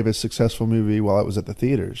a Slave a successful movie while it was at the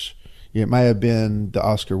theaters? It might have been the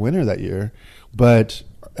Oscar winner that year, but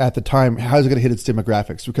at the time, how is it going to hit its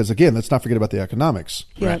demographics? Because, again, let's not forget about the economics.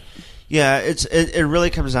 Right. Yeah, it really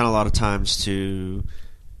comes down a lot of times to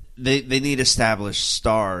they need established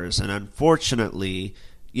stars, and unfortunately,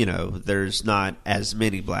 there's not as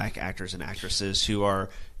many black actors and actresses who are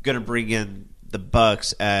going to bring in the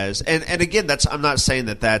bucks as and again, I'm not saying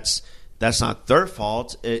that's not their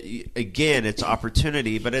fault. Again, it's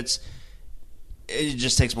opportunity, but it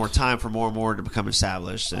just takes more time for more and more to become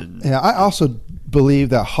established. And I also believe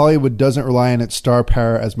that Hollywood doesn't rely on its star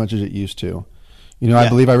power as much as it used to. I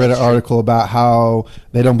believe I read an article about how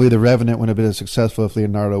they don't believe The Revenant would have been as successful if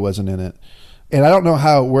Leonardo wasn't in it. And I don't know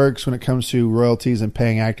how it works when it comes to royalties and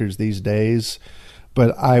paying actors these days,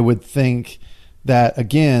 but I would think that,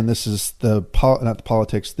 again, this is not the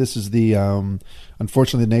politics. This is the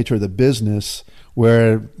unfortunately the nature of the business,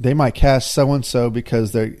 where they might cast so and so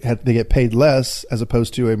because they get paid less as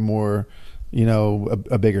opposed to a more,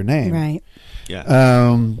 a bigger name. Right.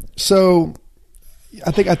 Yeah. So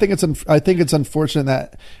I think it's unfortunate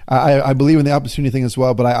that I believe in the opportunity thing as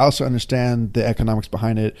well, but I also understand the economics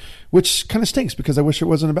behind it, which kind of stinks because I wish it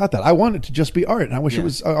wasn't about that. I want it to just be art, and I wish it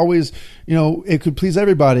was always, it could please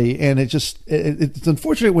everybody. And it's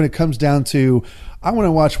unfortunate when it comes down to, I want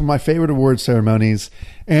to watch one of my favorite award ceremonies,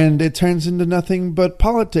 and it turns into nothing but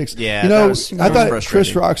politics. Yeah, I thought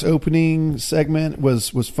Chris Rock's opening segment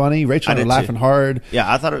was funny. Rachael and I were laughing hard.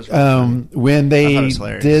 Yeah, I thought it was when they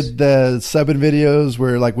did the sub-in videos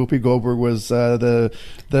where like Whoopi Goldberg was the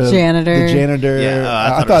janitor. The janitor.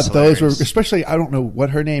 Yeah, I thought those were, especially, I don't know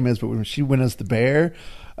what her name is, but when she went as the bear,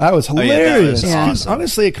 that was hilarious. That was awesome.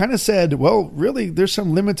 Honestly, it kind of said, well, really, there's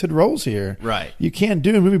some limited roles here. Right. You can't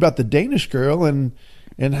do a movie about the Danish girl and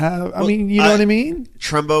have, what I mean?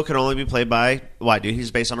 Trumbo could only be played by white dude.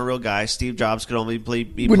 He's based on a real guy. Steve Jobs could only be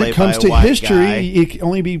played by a white guy. When it comes to history, it can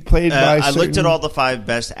only be played by I looked at all the 5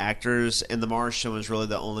 best actors, and The Martian was really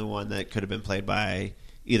the only one that could have been played by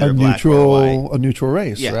either a black or white. A neutral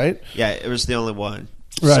race, right? Yeah, it was the only one.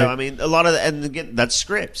 Right. So, I mean, a lot of and again, that's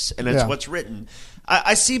scripts, and that's what's written.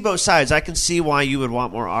 I see both sides. I can see why you would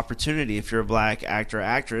want more opportunity if you're a black actor or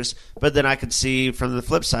actress, but then I could see from the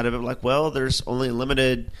flip side of it, like, well, there's only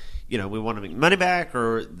limited, we want to make money back,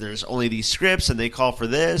 or there's only these scripts and they call for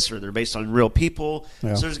this, or they're based on real people.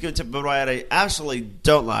 Yeah. So there's going to, but what I absolutely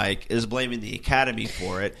don't like is blaming the Academy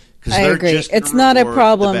for it. I agree. It's not a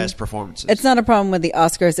problem. The best performances. It's not a problem with the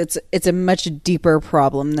Oscars. It's a much deeper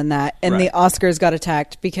problem than that. And the Oscars got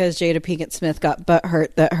attacked because Jada Pinkett Smith got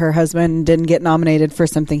butthurt that her husband didn't get nominated for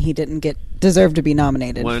something he didn't deserve to be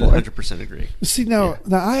nominated 100% agree. See, now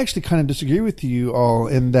I actually kind of disagree with you all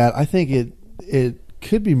in that I think it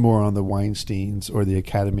could be more on the Weinsteins or the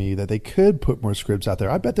Academy, that they could put more scripts out there.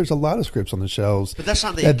 I bet there's a lot of scripts on the shelves. But that's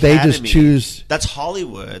not the that Academy. They just choose. That's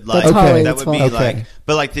Hollywood. That's Hollywood. That would be okay.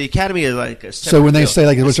 but like the Academy is like a So when they deal. say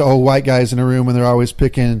like a bunch of old white guys in a room and they're always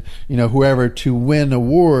picking, whoever to win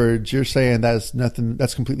awards, you're saying that's nothing.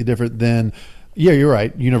 That's completely different than, yeah, you're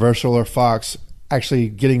right. Universal or Fox actually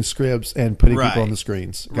getting scripts and putting people on the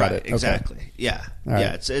screens. Got it. Exactly. Okay. Yeah. All right.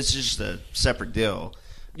 Yeah. It's just a separate deal.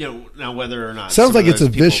 Now whether or not sounds like it's a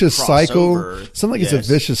vicious cycle. Over, sounds like it's a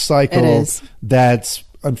vicious cycle. It is. That's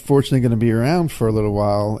unfortunately going to be around for a little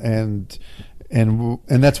while, and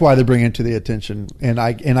that's why they bring it to the attention. And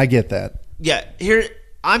I get that. Yeah. Here,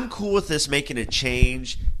 I'm cool with this making a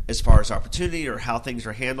change as far as opportunity or how things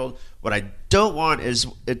are handled. What I don't want is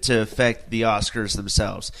it to affect the Oscars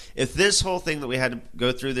themselves. If this whole thing that we had to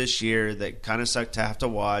go through this year that kind of sucked to have to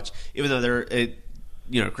watch, even though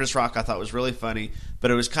Chris Rock I thought was really funny,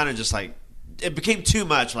 but it was kind of just like it became too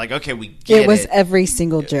much. Like, okay, we get it. It was every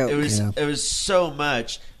single joke. It was so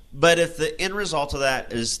much. But if the end result of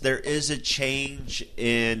that is there is a change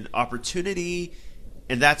in opportunity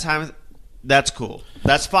in that time, that's cool.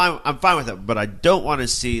 That's fine. I'm fine with it. But I don't want to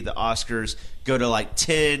see the Oscars go to like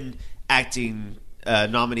 10 acting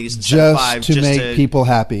nominees instead of 5 to make people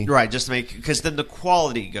happy, right? Just to make, because then the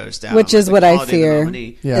quality goes down, which is what I fear.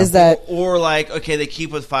 Is that or like, okay, they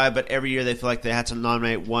keep with 5, but every year they feel like they had to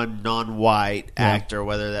nominate one non-white actor,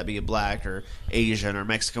 whether that be a black or Asian or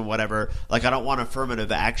Mexican, whatever. Like, I don't want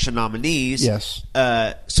affirmative action nominees. Yes.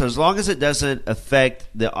 So as long as it doesn't affect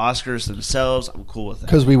the Oscars themselves, I'm cool with that.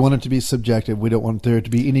 Because we want it to be subjective. We don't want there to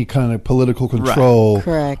be any kind of political control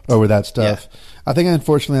over that stuff. Yeah. I think,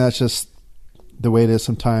 unfortunately, that's just the way it is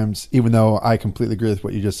sometimes, even though I completely agree with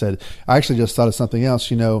what you just said. I actually just thought of something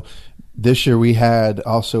else. This year we had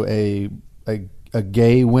also a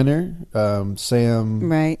gay winner,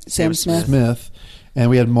 Sam Smith. And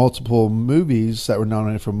we had multiple movies that were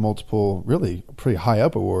nominated for multiple really pretty high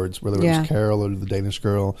up awards, whether it was Carol or The Danish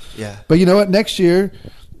Girl. Yeah. But you know what? Next year,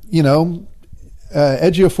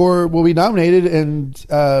 Ejiofor will be nominated, and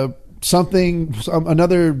another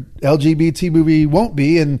LGBT movie won't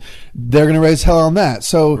be, and they're going to raise hell on that.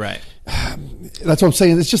 So that's what I'm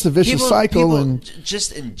saying. It's just a vicious cycle, and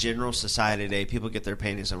just in general society today, people get their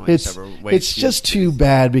panties in several ways. It's just too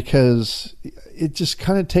bad because it just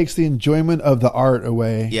kind of takes the enjoyment of the art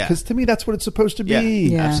away. Yeah, because to me, that's what it's supposed to be.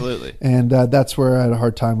 Yeah. Absolutely. And that's where I had a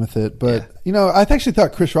hard time with it. But I actually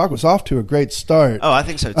thought Chris Rock was off to a great start. Oh, I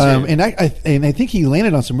think so too. And I think he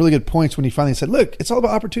landed on some really good points when he finally said, "Look, it's all about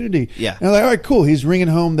opportunity." Yeah. And I'm like, all right, cool. He's ringing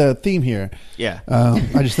home the theme here. Yeah.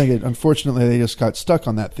 I just think unfortunately they just got stuck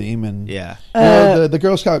on that theme, and the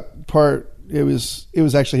Girl Scout part. It was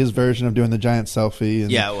actually his version of doing the giant selfie.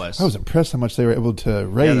 And it was. I was impressed how much they were able to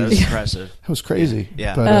raise. Yeah, that was impressive. That was crazy.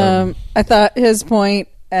 Yeah. But, I thought his point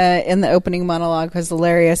in the opening monologue was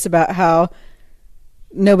hilarious about how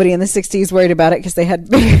nobody in the 60s worried about it because they had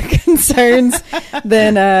bigger concerns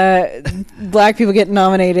than black people getting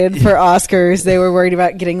nominated for Oscars. They were worried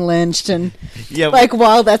about getting lynched. And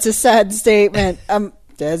while that's a sad statement,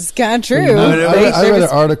 that's kind of true. I read an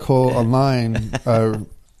article online.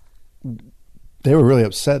 They were really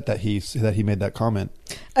upset that he made that comment.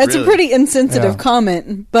 It's a pretty insensitive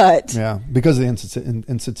comment, but because of the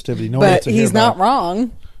insensitivity. But he's not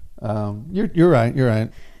wrong. You're right.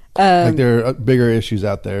 Like there are bigger issues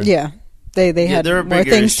out there. Yeah, they had more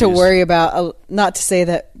things to worry about. Not to say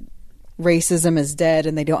that racism is dead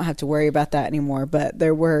and they don't have to worry about that anymore, but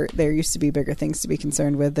there used to be bigger things to be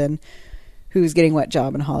concerned with than who's getting what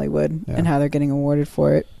job in Hollywood and how they're getting awarded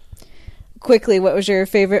for it. Quickly, what was your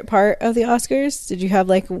favorite part of the Oscars? Did you have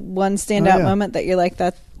like one standout moment that you're like,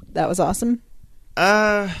 that was awesome?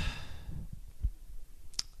 Okay,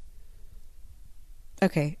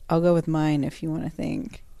 I'll go with mine if you want to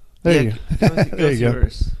think. There you go.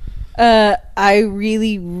 I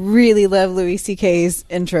really, really love Louis C.K.'s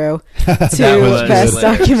intro to Best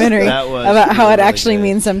Documentary about how it actually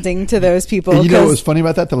means something to those people. And you know what was funny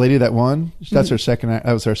about that? The lady that won, that's her second. That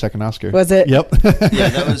was her second Oscar. Was it? Yep. Yeah,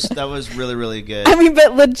 that was really, really good. I mean,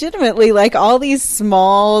 but legitimately, like all these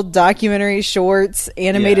small documentary shorts,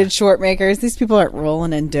 animated short makers, these people aren't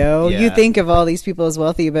rolling in dough. Yeah. You think of all these people as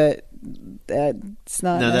wealthy, but that's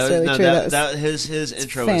not necessarily true. His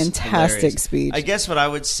intro was fantastic speech. I guess what I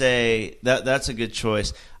would say that's a good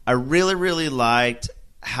choice. I really, really liked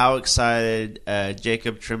how excited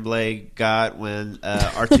Jacob Tremblay got when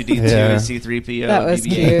R2D2 and C3PO and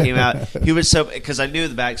BB-8 came out. He was so, because I knew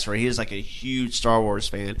the backstory. He was like a huge Star Wars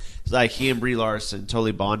fan. Like he and Brie Larson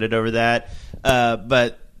totally bonded over that.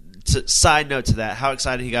 But side note to that, how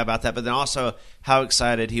excited he got about that, but then also how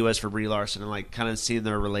excited he was for Brie Larson and like kind of seeing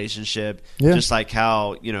their relationship, just like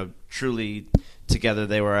how truly together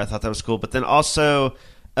they were. I thought that was cool. But then also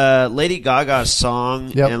Lady Gaga's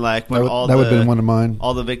song and like when that would have been one of mine.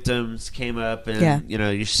 All the victims came up and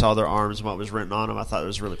you saw their arms and what was written on them. I thought it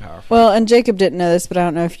was really powerful. Well, and Jacob didn't know this, but I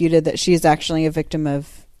don't know if you did, that she's actually a victim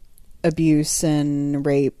of abuse and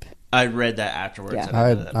rape. I read that afterwards.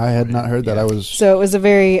 Yeah. I had not heard that. I was so it was a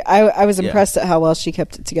very. I was impressed at how well she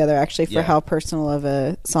kept it together. Actually, for how personal of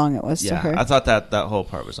a song it was to her. I thought that whole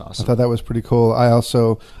part was awesome. I thought that was pretty cool. I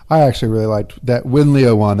actually really liked that when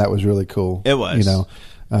Leo won. That was really cool. It was.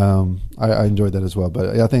 I enjoyed that as well.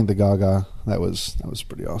 But I think the Gaga that was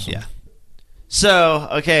pretty awesome. Yeah. So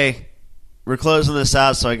okay, we're closing this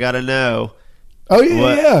out. So I got to know. Oh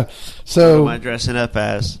yeah. So what am I dressing up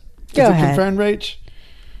as? Go ahead. Confirmed, Rach.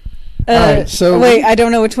 All right, so wait, I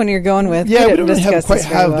don't know which one you're going with. Yeah, we don't quite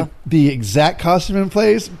have the exact costume in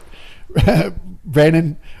place.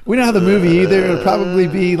 Brandon, we don't have the movie either. It'll probably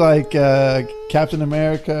be like Captain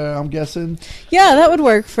America, I'm guessing. Yeah, that would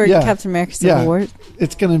work for Captain America Civil War.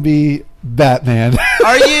 It's going to be Batman.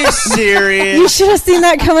 Are you serious? You should have seen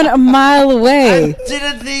that coming a mile away. I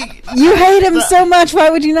didn't think... You hate him so much. Why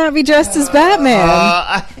would you not be dressed as Batman?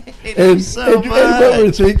 I hate him so much. And what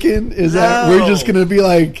we're thinking is that we're just going to be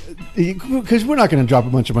like... Because we're not going to drop a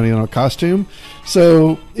bunch of money on a costume,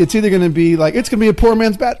 so it's either going to be like it's going to be a poor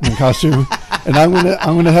man's Batman costume, and I'm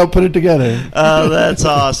going to help put it together. Oh, that's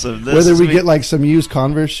awesome! Whether we get like some used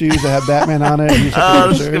Converse shoes that have Batman on it.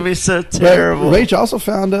 This is going to be so terrible. But Rach also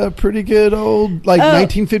found a pretty good old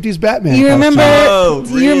 1950s Batman. You remember?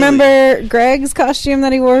 Costume. You remember Greg's costume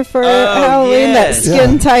that he wore for Halloween? Yes. That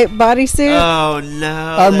skin tight bodysuit. Oh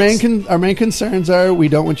no! Our main concerns are we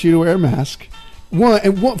don't want you to wear a mask.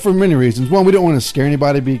 One for many reasons. One, we don't want to scare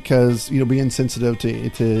anybody because you'll be insensitive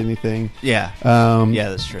to anything. Yeah,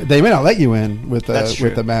 that's true. They may not let you in with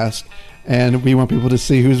the mask, and we want people to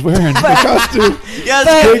see who's wearing the costume.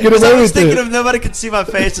 I was thinking if nobody can see my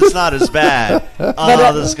face, it's not as bad.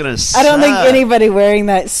 This is gonna suck. I don't think anybody wearing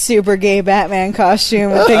that super gay Batman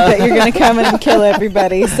costume would think that you're going to come in and kill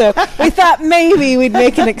everybody. So we thought maybe we'd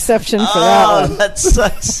make an exception for that one. That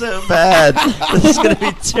sucks so bad. This is going to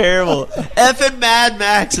be terrible. Effing Mad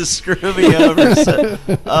Max is screwing me over. That's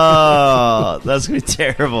going to be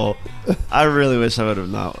terrible. I really wish I would have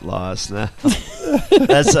not lost now.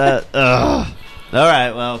 That's all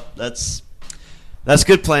right. Well, that's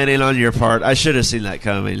good planning on your part. I should have seen that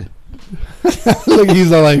coming. Look,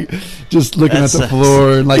 he's all like just looking at the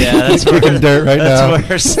floor and like kicking dirt right now.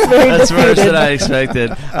 That's worse than I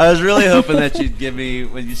expected. I was really hoping that you'd give me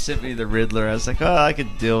when you sent me the Riddler. I was like, I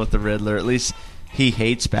could deal with the Riddler. At least he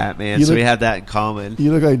hates Batman, so we have that in common.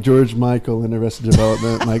 You look like George Michael in Arrested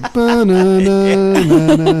Development, like.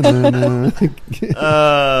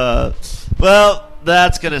 Well,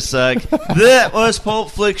 that's going to suck. That was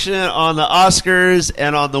Pulp Fiction on the Oscars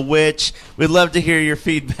and on The Witch. We'd love to hear your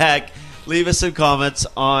feedback. Leave us some comments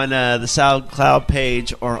on the SoundCloud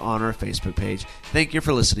page or on our Facebook page. Thank you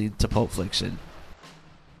for listening to Pulp Fiction.